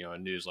out, a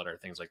newsletter,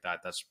 things like that,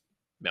 that's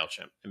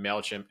MailChimp. And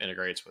MailChimp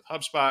integrates with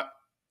HubSpot.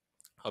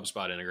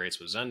 HubSpot integrates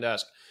with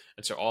Zendesk.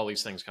 And so all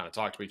these things kind of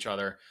talk to each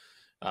other.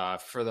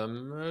 For the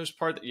most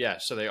part, yeah.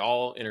 So they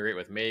all integrate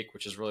with Make,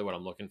 which is really what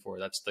I'm looking for.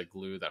 That's the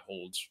glue that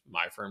holds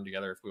my firm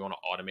together. If we want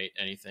to automate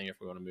anything, if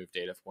we want to move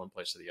data from one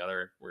place to the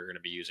other, we're going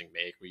to be using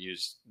Make. We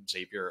use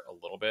Zapier a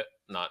little bit,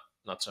 not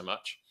so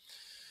much.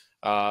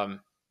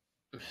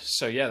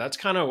 So yeah, that's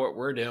kind of what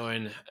we're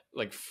doing.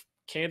 Like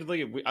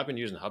candidly, I've been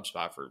using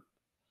HubSpot for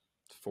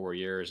 4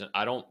 years, and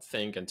I don't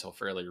think until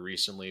fairly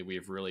recently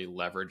we've really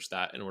leveraged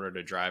that in order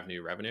to drive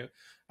new revenue.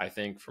 I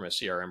think from a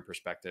CRM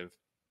perspective,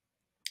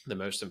 the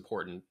most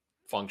important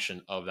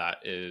function of that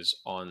is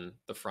on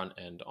the front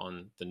end,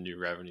 on the new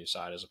revenue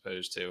side, as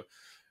opposed to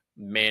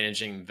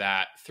managing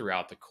that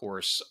throughout the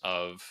course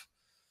of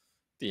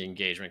the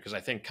engagement. Because I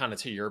think, kind of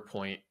to your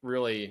point,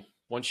 really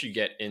once you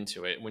get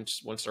into it,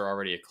 once they're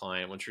already a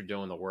client, once you're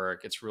doing the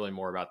work, it's really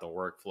more about the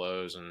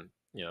workflows and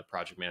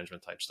project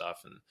management type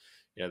stuff.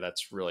 And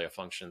that's really a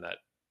function that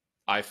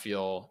I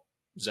feel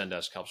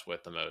Zendesk helps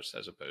with the most,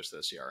 as opposed to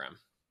the CRM.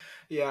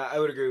 Yeah, I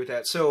would agree with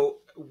that. So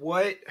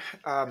what?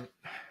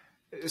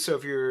 So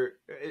if you're,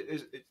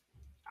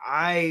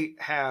 I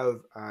have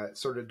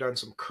sort of done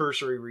some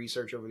cursory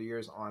research over the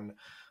years on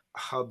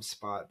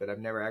HubSpot, but I've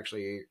never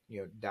actually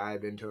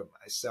dived into it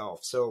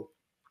myself. So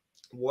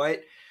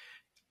what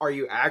are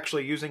you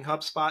actually using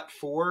HubSpot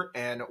for,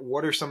 and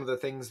what are some of the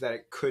things that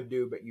it could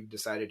do, but you've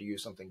decided to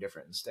use something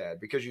different instead?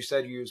 Because you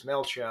said you use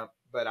MailChimp,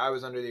 but I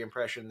was under the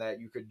impression that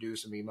you could do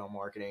some email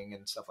marketing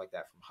and stuff like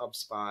that from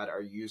HubSpot.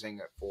 Are you using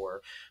it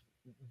for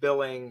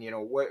billing?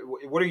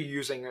 What are you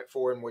using it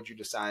for, and would you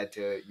decide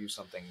to use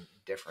something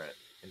different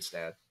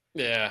instead?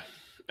 Yeah,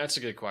 that's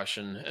a good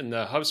question. And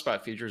the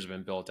HubSpot features have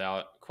been built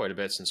out quite a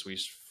bit since we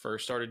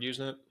first started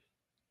using it.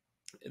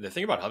 The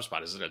thing about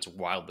HubSpot is that it's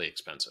wildly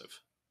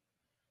expensive.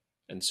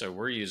 And so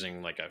we're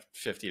using like a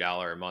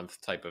 $50 a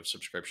month type of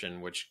subscription,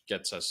 which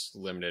gets us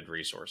limited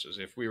resources.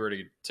 If we were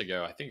to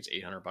go, I think it's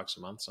 $800 a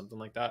month, something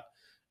like that,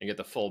 and get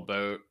the full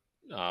boat,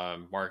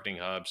 Marketing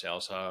Hub,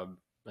 Sales Hub,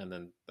 and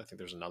then I think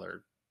there's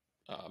another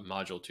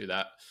module to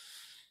that,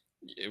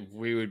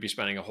 we would be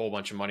spending a whole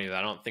bunch of money that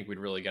I don't think we'd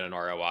really get an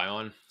ROI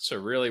on. So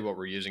really what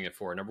we're using it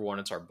for, number one,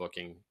 it's our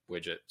booking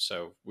widget.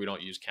 So we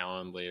don't use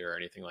Calendly or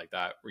anything like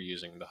that. We're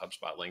using the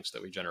HubSpot links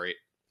that we generate.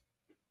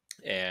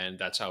 And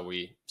that's how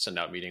we send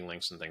out meeting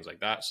links and things like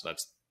that. So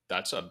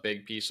that's a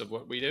big piece of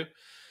what we do.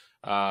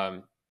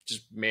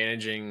 Just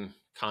managing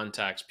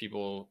contacts,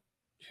 people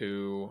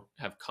who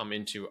have come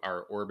into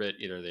our orbit.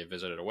 Either they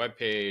visited a web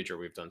page or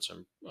we've done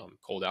some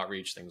cold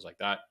outreach, things like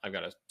that. I've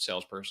got a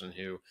salesperson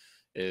who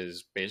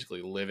is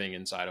basically living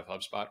inside of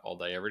HubSpot all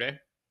day, every day.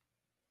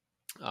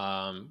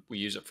 We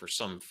use it for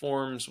some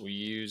forms. We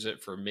use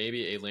it for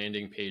maybe a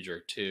landing page or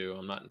two.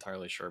 I'm not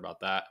entirely sure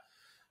about that.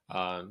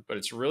 But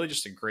it's really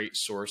just a great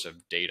source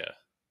of data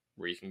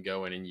where you can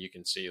go in and you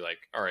can see like,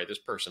 all right, this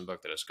person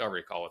booked a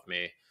discovery call with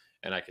me,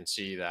 and I can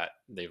see that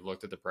they've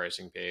looked at the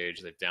pricing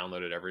page, they've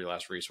downloaded every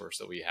last resource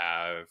that we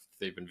have,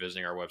 they've been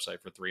visiting our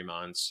website for 3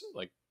 months.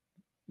 Like,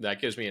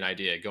 that gives me an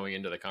idea going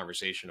into the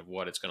conversation of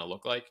what it's going to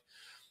look like.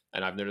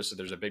 And I've noticed that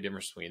there's a big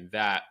difference between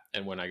that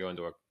and when I go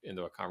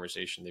into a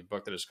conversation. They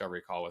booked a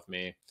discovery call with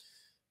me.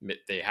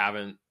 They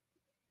haven't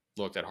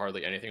looked at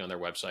hardly anything on their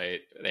website.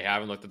 They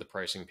haven't looked at the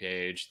pricing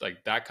page.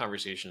 Like, that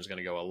conversation is going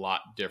to go a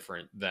lot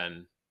different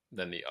than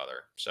the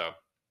other. So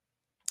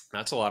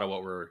that's a lot of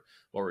what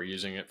we're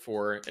using it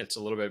for. It's a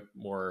little bit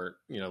more,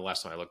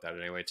 last time I looked at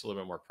it anyway, it's a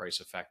little bit more price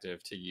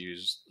effective to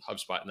use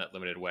HubSpot in that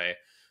limited way,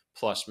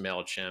 plus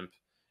MailChimp,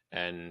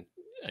 and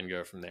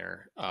go from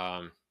there.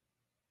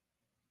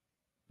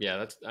 Yeah,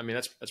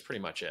 that's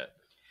pretty much it.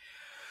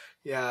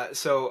 Yeah.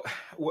 So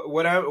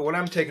what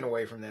I'm taking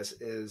away from this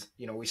is,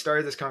 we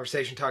started this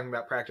conversation talking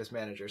about practice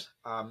managers,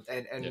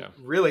 and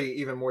really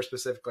even more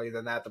specifically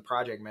than that, the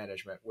project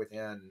management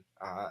within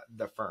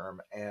the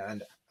firm,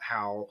 and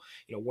how,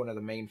 one of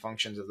the main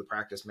functions of the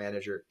practice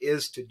manager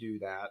is to do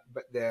that.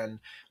 But then,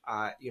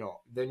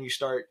 then you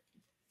start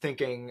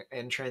thinking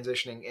and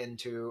transitioning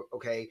into,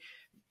 okay,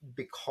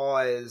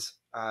 because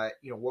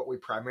what we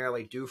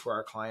primarily do for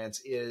our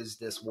clients is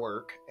this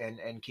work,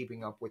 and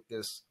keeping up with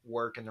this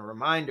work and the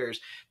reminders.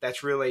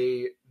 That's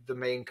really the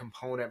main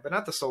component, but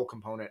not the sole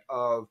component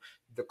of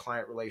the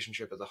client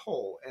relationship as a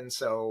whole. And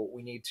so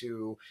we need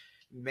to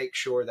make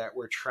sure that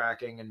we're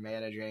tracking and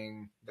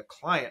managing the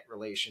client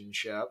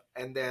relationship.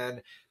 And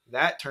then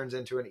that turns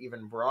into an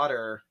even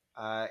broader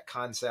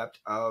concept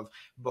of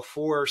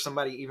before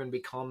somebody even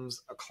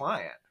becomes a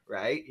client,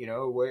 right?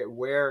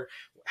 Where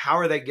how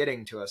are they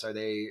getting to us? Are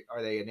they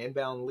an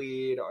inbound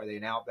lead? Are they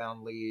an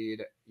outbound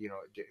lead?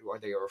 Are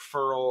they a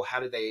referral?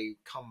 How do they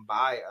come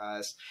by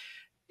us?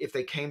 If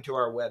they came to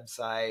our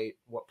website,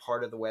 what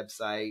part of the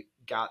website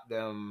got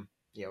them,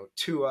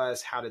 to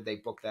us? How did they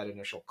book that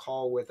initial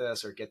call with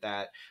us, or get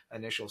that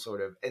initial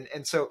sort of,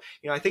 and so,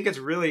 I think it's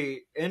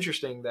really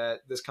interesting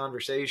that this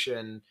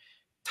conversation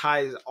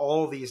ties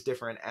all these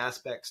different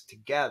aspects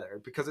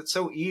together, because it's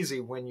so easy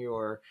when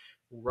you're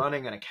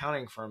running an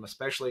accounting firm,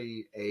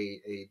 especially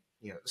a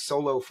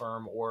solo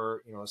firm,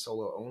 or a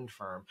solo owned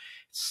firm.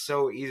 It's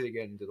so easy to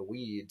get into the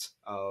weeds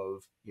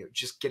of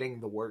just getting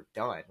the work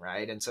done,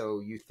 right? And so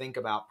you think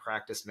about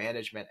practice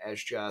management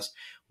as just,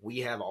 we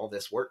have all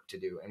this work to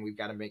do and we've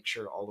got to make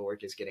sure all the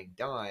work is getting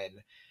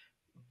done.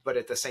 But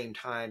at the same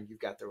time, you've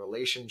got the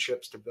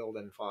relationships to build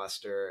and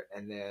foster,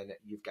 and then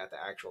you've got the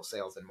actual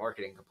sales and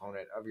marketing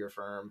component of your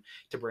firm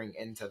to bring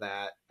into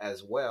that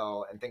as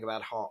well, and think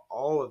about how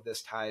all of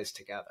this ties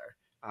together.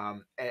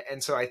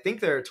 And so I think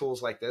there are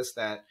tools like this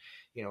that,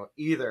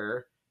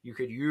 either you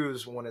could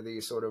use one of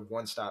these sort of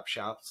one-stop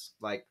shops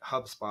like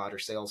HubSpot or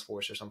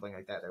Salesforce or something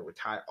like that would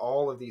tie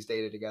all of these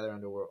data together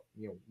under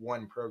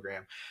one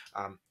program,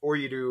 or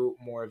you do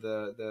more of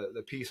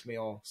the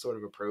piecemeal sort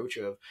of approach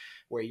of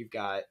where you've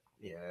got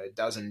a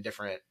dozen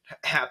different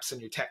apps in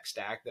your tech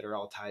stack that are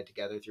all tied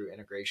together through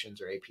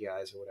integrations or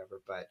APIs or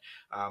whatever. But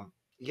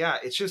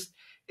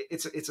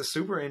it's a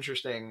super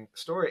interesting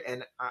story,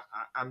 and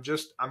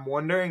I'm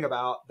wondering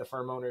about the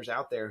firm owners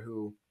out there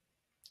who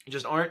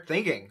just aren't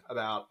thinking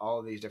about all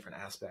of these different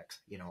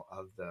aspects,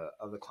 of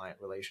the client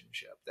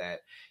relationship.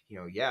 That,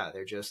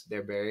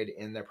 they're buried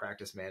in their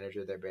practice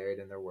manager, they're buried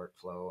in their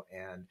workflow,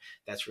 and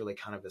that's really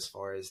kind of as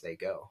far as they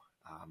go.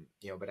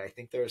 But I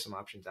think there are some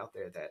options out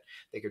there that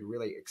they could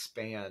really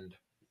expand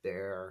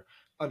their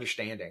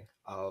understanding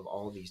of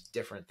all of these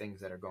different things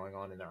that are going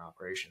on in their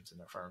operations in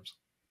their firms.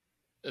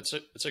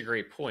 It's a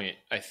great point.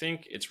 I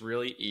think it's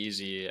really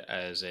easy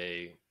as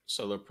a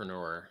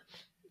solopreneur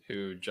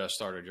who just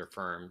started your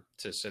firm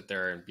to sit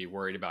there and be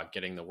worried about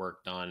getting the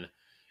work done,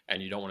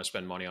 and you don't want to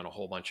spend money on a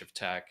whole bunch of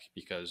tech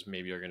because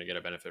maybe you're going to get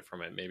a benefit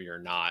from it, maybe you're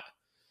not.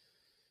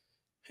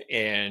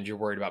 And you're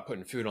worried about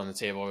putting food on the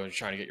table and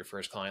trying to get your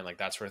first client, like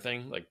that sort of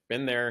thing. Like,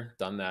 been there,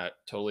 done that,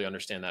 totally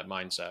understand that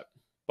mindset.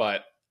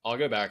 But I'll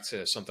go back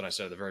to something I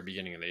said at the very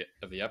beginning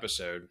of the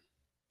episode.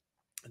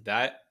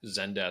 That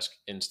Zendesk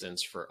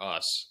instance for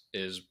us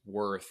is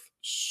worth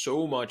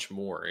so much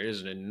more. It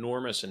is an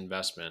enormous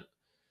investment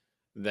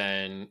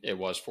than it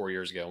was 4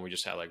 years ago. And we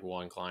just had like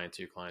one client,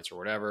 two clients or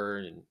whatever.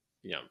 And,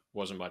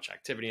 wasn't much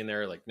activity in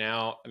there. Like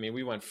now,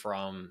 we went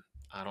from,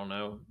 I don't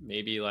know,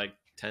 maybe like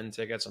 10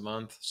 tickets a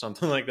month,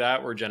 something like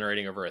that. We're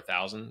generating over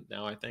 1,000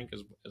 now, I think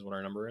is what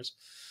our number is.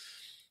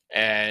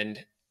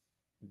 And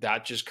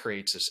that just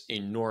creates this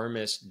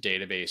enormous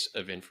database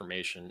of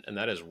information. And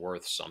that is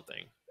worth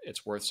something.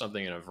 It's worth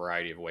something in a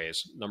variety of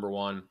ways. Number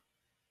one,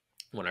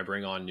 when I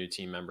bring on new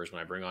team members,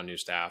 when I bring on new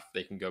staff,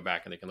 they can go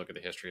back and they can look at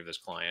the history of this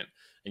client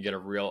and get a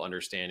real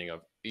understanding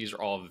of these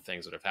are all of the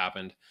things that have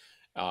happened.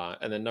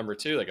 And then number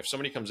two, like if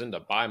somebody comes in to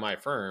buy my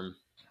firm,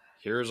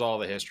 here's all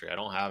the history. I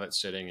don't have it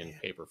sitting in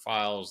paper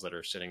files that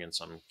are sitting in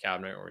some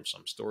cabinet or in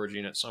some storage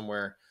unit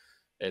somewhere.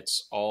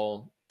 It's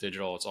all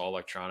digital. It's all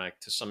electronic.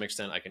 To some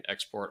extent, I can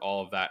export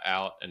all of that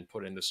out and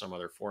put it into some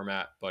other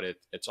format, but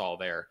it's all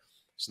there.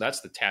 So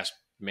that's the task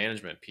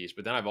management piece.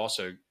 But then I've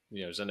also,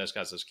 Zendesk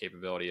has this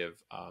capability of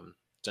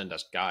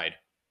Zendesk Guide,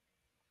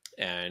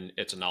 and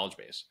it's a knowledge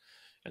base.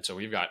 And so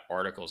we've got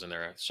articles in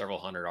there, several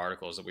hundred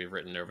articles that we've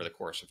written over the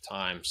course of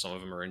time. Some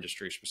of them are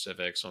industry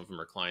specific, some of them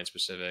are client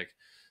specific,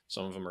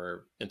 some of them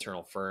are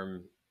internal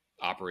firm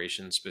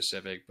operation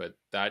specific, but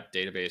that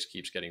database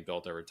keeps getting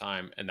built over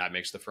time, and that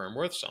makes the firm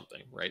worth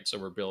something, right? So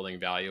we're building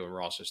value, and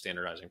we're also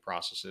standardizing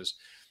processes,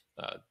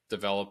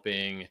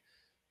 developing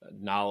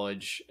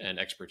knowledge and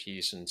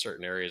expertise in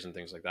certain areas and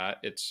things like that.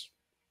 It's,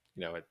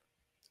 you know,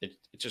 it's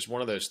just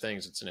one of those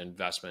things. It's an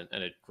investment,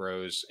 and it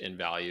grows in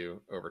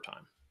value over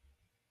time.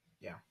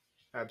 Yeah,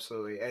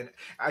 absolutely. And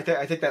I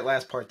think that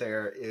last part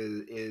there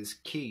is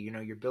key. You know,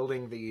 you're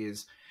building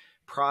these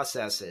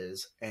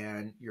processes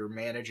and you're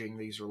managing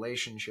these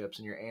relationships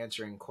and you're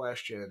answering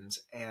questions,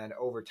 and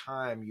over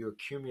time you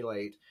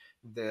accumulate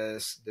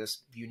this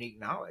unique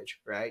knowledge,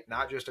 right?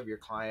 Not just of your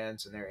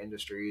clients and their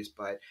industries,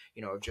 but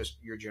you know, of just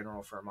your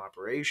general firm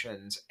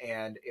operations.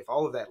 And if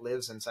all of that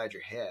lives inside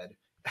your head,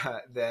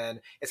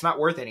 then it's not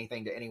worth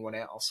anything to anyone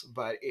else.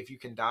 But if you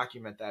can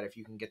document that, if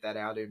you can get that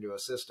out into a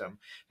system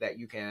that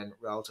you can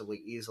relatively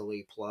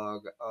easily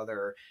plug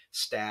other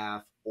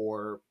staff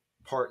or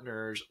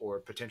partners or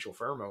potential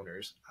firm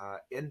owners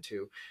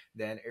into,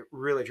 then it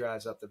really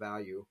drives up the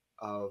value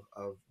of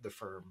the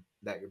firm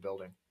that you're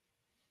building.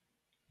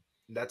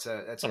 That's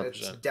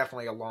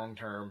definitely a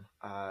long-term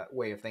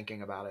way of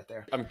thinking about it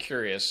there. I'm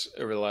curious,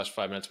 over the last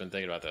 5 minutes, I've been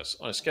thinking about this.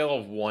 On a scale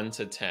of 1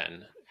 to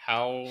 10,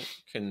 how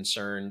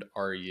concerned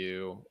are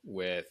you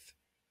with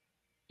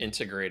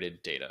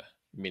integrated data,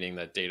 meaning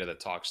that data that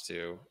talks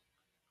to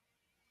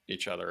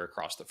each other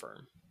across the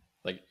firm?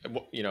 Like,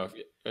 you know,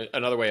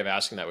 another way of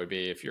asking that would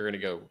be, if you're going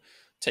to go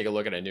take a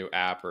look at a new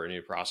app or a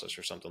new process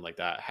or something like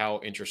that, how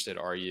interested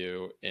are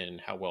you in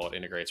how well it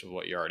integrates with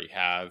what you already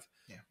have?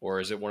 Yeah. Or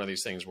is it one of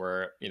these things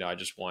where, you know, I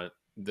just want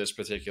this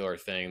particular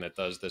thing that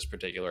does this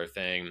particular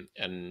thing,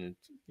 and,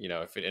 you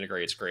know, if it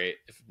integrates, great.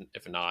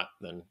 If not,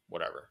 then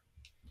whatever.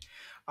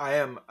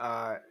 I'm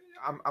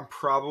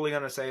probably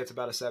going to say it's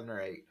about a 7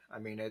 or 8. I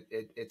mean,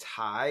 it's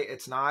high.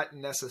 It's not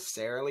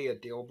necessarily a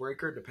deal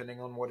breaker depending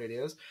on what it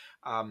is.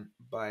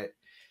 But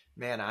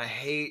man, I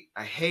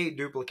hate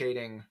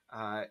duplicating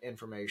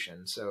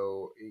information.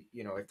 So,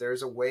 you know, if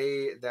there's a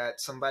way that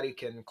somebody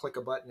can click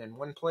a button in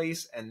one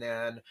place and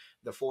then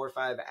the 4 or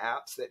 5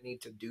 apps that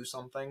need to do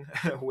something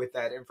with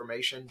that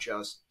information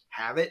just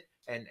have it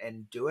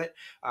and do it.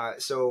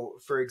 So,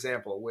 for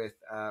example,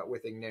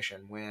 with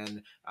Ignition,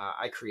 when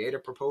I create a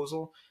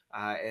proposal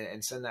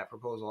and send that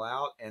proposal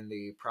out, and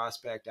the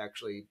prospect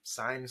actually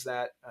signs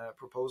that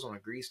proposal and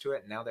agrees to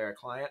it, and now they're a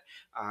client,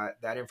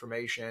 that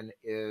information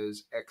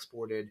is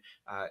exported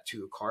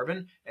to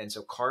Carbon, and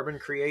so Carbon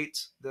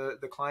creates the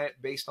client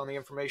based on the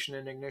information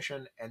in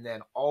Ignition, and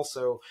then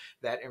also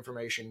that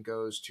information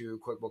goes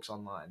to QuickBooks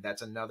Online.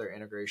 That's another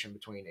integration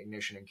between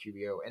Ignition and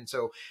QBO, and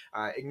so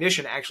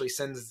Ignition actually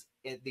sends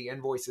the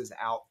invoices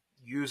out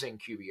using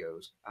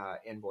QBO's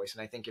invoice.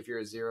 And I think if you're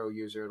a Xero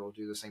user, it'll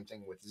do the same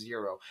thing with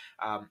Xero.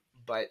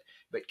 But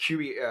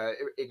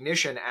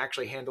Ignition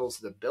actually handles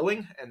the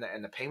billing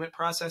and the payment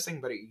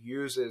processing, but it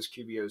uses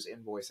QBO's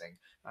invoicing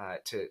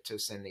to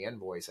send the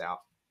invoice out.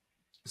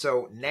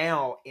 So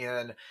now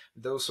in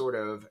those sort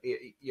of,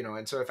 you know,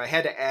 and so if I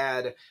had to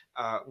add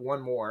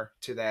one more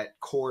to that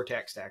core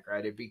tech stack, right,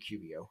 it'd be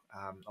QBO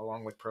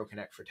along with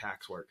ProConnect for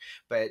tax work.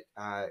 But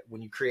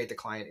when you create the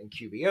client in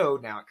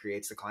QBO, now it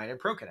creates the client in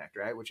ProConnect,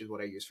 right, which is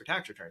what I use for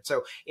tax returns.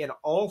 So in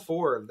all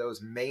 4 of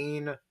those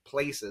main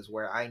places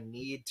where I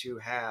need to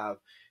have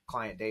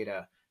client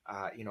data,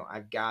 you know,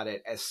 I've got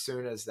it as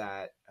soon as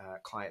that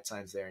client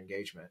signs their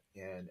engagement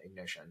in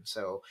Ignition.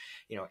 So,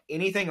 you know,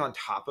 anything on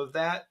top of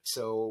that,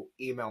 so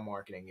email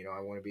marketing, you know,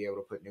 I want to be able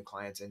to put new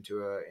clients into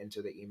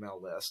the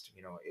email list.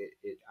 You know,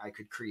 I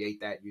could create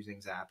that using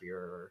Zapier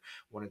or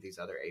one of these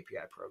other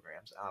API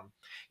programs.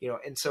 You know,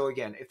 and so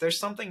again, if there's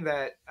something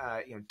that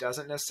you know,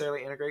 doesn't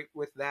necessarily integrate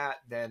with that,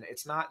 then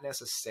it's not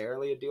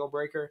necessarily a deal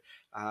breaker.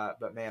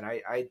 But man,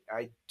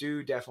 I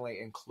do definitely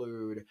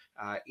include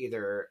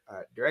either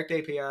direct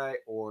API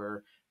or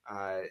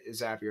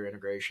Zapier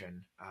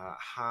integration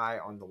high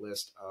on the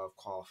list of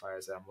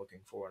qualifiers that I'm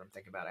looking for when I'm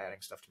thinking about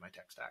adding stuff to my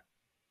tech stack.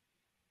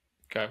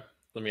 Okay,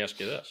 let me ask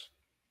you this: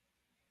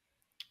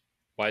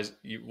 why is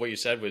what you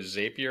said was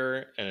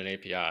Zapier and an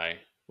API?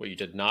 What you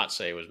did not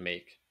say was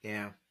Make.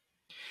 Yeah,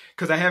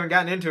 because I haven't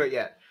gotten into it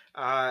yet.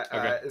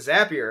 Okay.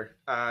 Zapier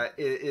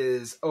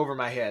is over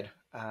my head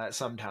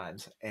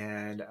sometimes,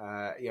 and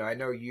you know, I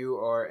know you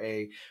are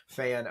a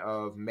fan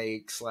of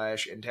Make /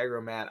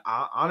 Integromat.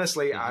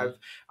 Honestly,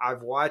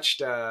 I've watched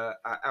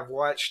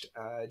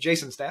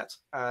Jason Stats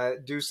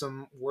do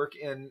some work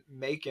in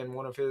Make in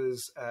one of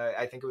his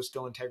I think it was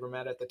still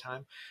Integromat at the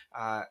time,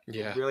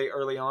 really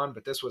early on,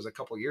 but this was a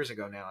couple years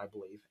ago now, I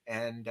believe,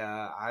 and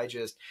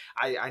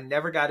I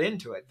never got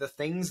into it. The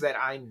things that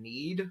I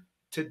need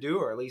to do,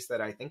 or at least that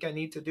I think I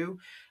need to do,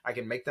 I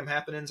can make them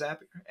happen in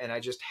Zapier, and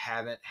I just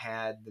haven't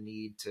had the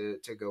need to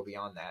go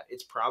beyond that.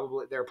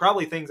 There are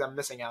probably things I'm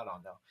missing out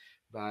on though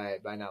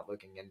by not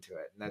looking into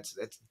it, and that's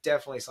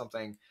definitely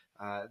something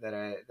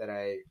that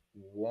I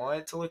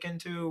want to look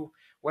into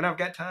when I've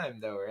got time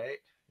though, right?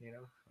 You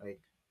know, like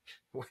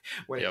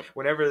Yep.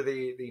 whenever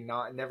the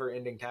not never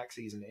ending tax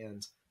season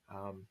ends.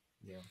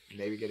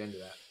 Maybe get into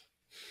that.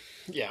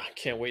 Yeah,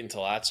 can't wait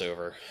until that's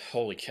over.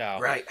 Holy cow.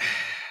 Right.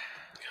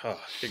 Oh,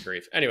 good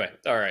grief. Anyway,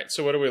 all right.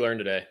 So what did we learn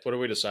today? What did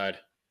we decide?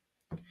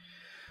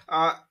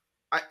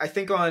 I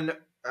think on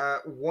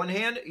one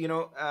hand,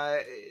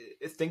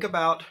 think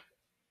about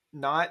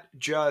not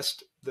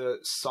just the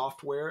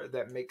software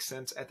that makes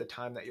sense at the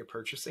time that you're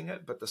purchasing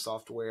it, but the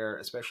software,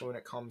 especially when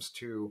it comes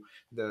to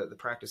the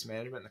practice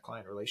management and the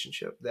client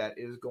relationship, that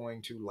is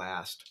going to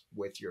last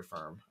with your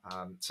firm.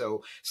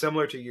 So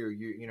similar to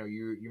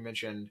you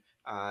mentioned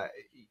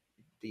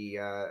the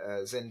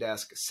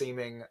Zendesk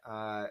seeming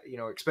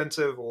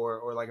expensive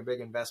or like a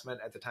big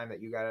investment at the time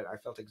that you got it. I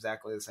felt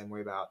exactly the same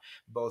way about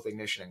both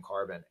Ignition and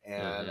Carbon,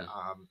 and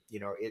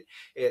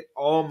it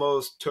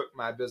almost took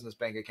my business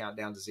bank account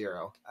down to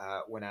zero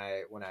when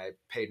I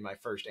paid my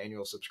first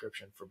annual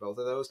subscription for both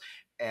of those.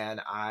 And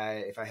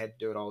if I had to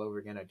do it all over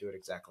again, I'd do it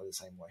exactly the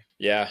same way.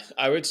 Yeah,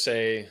 I would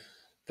say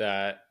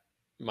that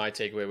my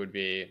takeaway would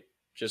be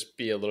just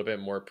be a little bit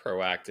more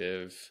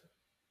proactive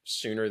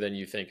sooner than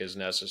you think is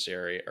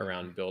necessary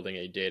around building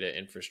a data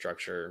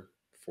infrastructure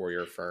for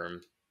your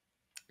firm.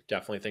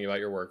 Definitely think about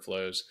your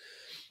workflows,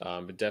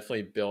 but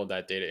definitely build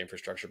that data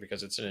infrastructure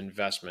because it's an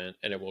investment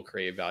and it will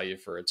create value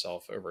for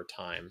itself over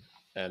time.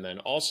 And then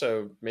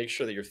also make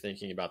sure that you're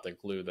thinking about the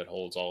glue that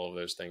holds all of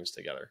those things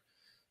together.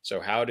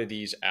 So how do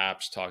these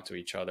apps talk to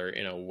each other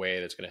in a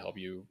way that's going to help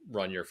you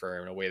run your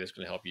firm, in a way that's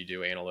going to help you do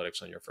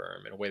analytics on your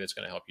firm, in a way that's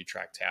going to help you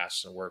track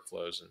tasks and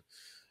workflows and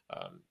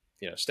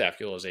staff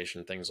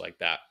utilization, things like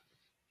that.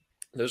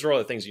 Those are all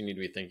the things you need to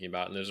be thinking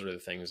about. And those are the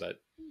things that,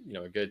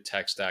 a good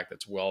tech stack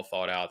that's well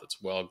thought out,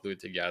 that's well glued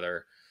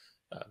together,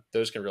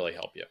 those can really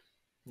help you.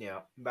 Yeah.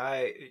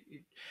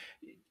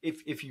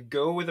 If you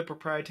go with a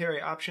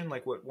proprietary option,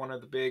 like what one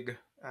of the big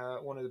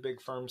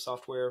firm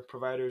software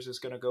providers is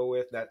going to go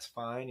with, that's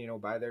fine.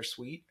 Buy their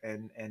suite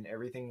and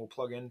everything will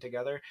plug in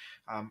together.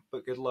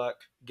 But good luck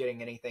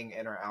getting anything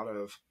in or out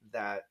of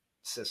that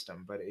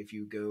system. But if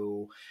you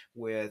go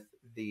with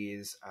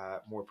these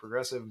more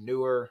progressive,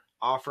 newer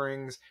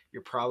offerings,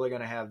 you're probably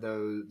going to have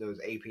those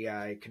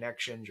API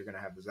connections. You're going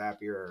to have the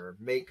Zapier or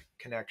Make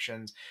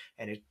connections,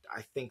 and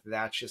I think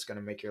that's just going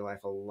to make your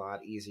life a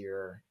lot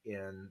easier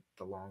in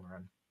the long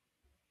run.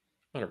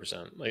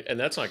 100%. And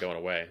that's not going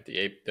away.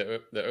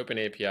 The open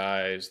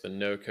APIs, the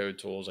no code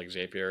tools like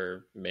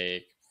Zapier,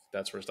 Make,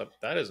 that sort of stuff,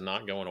 that is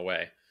not going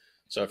away.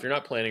 So if you're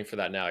not planning for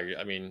that now,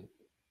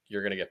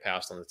 you're going to get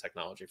passed on the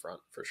technology front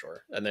for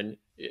sure. And then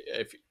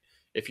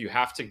if you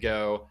have to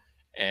go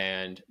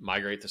and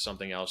migrate to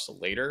something else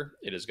later,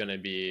 it is going to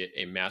be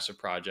a massive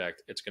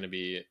project. It's going to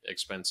be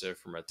expensive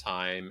from a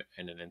time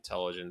and an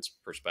intelligence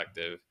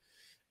perspective,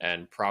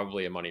 and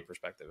probably a money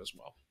perspective as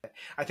well.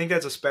 I think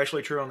that's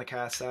especially true on the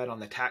CAS side. On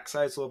the tax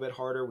side, it's a little bit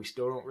harder. We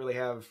still don't really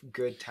have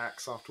good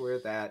tax software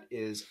that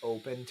is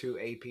open to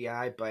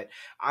API, but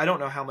I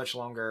don't know how much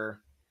longer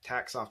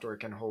tax software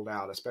can hold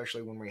out,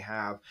 especially when we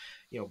have,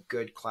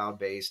 good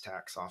cloud-based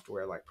tax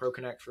software like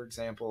ProConnect, for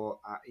example.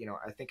 I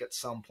think at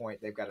some point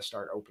they've got to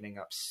start opening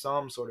up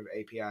some sort of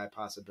API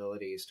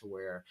possibilities to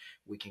where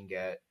we can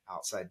get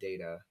outside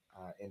data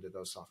into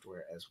those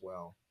software as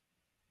well.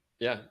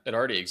 Yeah, it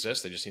already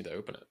exists. They just need to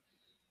open it.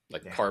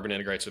 Like Carbon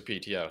integrates with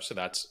PTO, so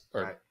that's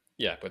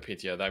with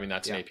PTO.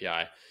 That's an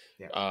API.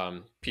 Yeah.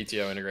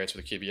 PTO integrates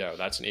with QBO.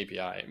 That's an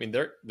API.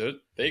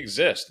 They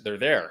exist. They're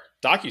there.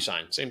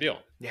 DocuSign, same deal.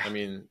 Yeah.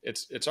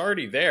 It's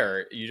already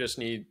there. They just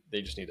need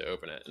to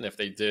open it. And if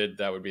they did,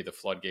 that would be the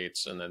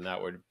floodgates, and then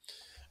that would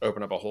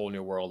open up a whole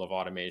new world of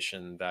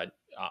automation that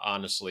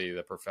honestly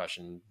the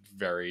profession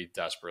very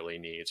desperately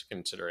needs,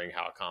 considering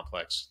how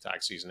complex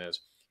tax season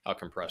is, how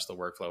compressed the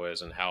workflow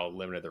is, and how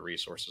limited the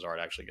resources are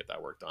to actually get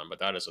that work done. But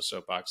that is a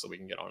soapbox that we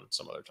can get on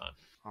some other time.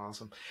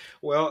 Awesome.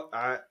 Well,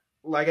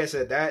 like I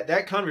said,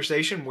 that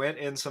conversation went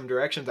in some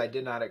directions I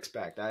did not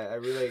expect. I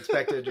really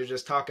expected to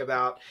just talk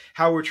about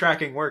how we're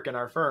tracking work in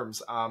our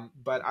firms.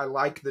 But I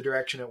like the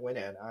direction it went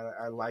in.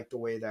 I like the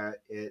way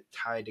that it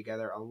tied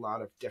together a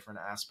lot of different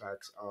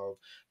aspects of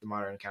the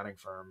modern accounting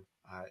firm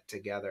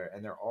together.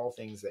 And they're all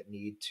things that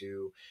need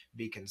to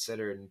be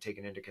considered and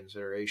taken into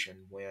consideration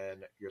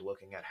when you're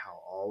looking at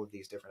how all of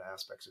these different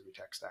aspects of your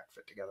tech stack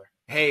fit together.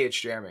 Hey, it's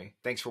Jeremy.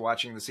 Thanks for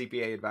watching the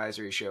CPA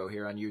Advisory Show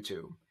here on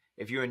YouTube.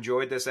 If you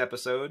enjoyed this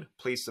episode,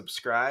 please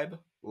subscribe,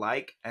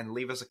 like, and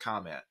leave us a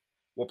comment.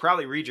 We'll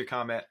probably read your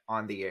comment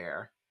on the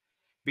air.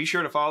 Be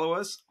sure to follow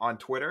us on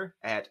Twitter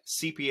at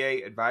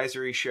CPA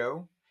Advisory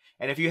Show.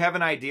 And if you have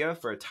an idea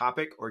for a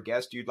topic or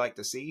guest you'd like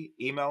to see,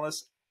 email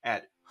us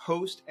at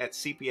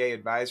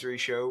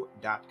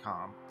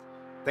host@cpaadvisoryshow.com.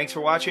 Thanks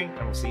for watching,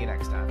 and we'll see you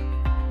next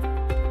time.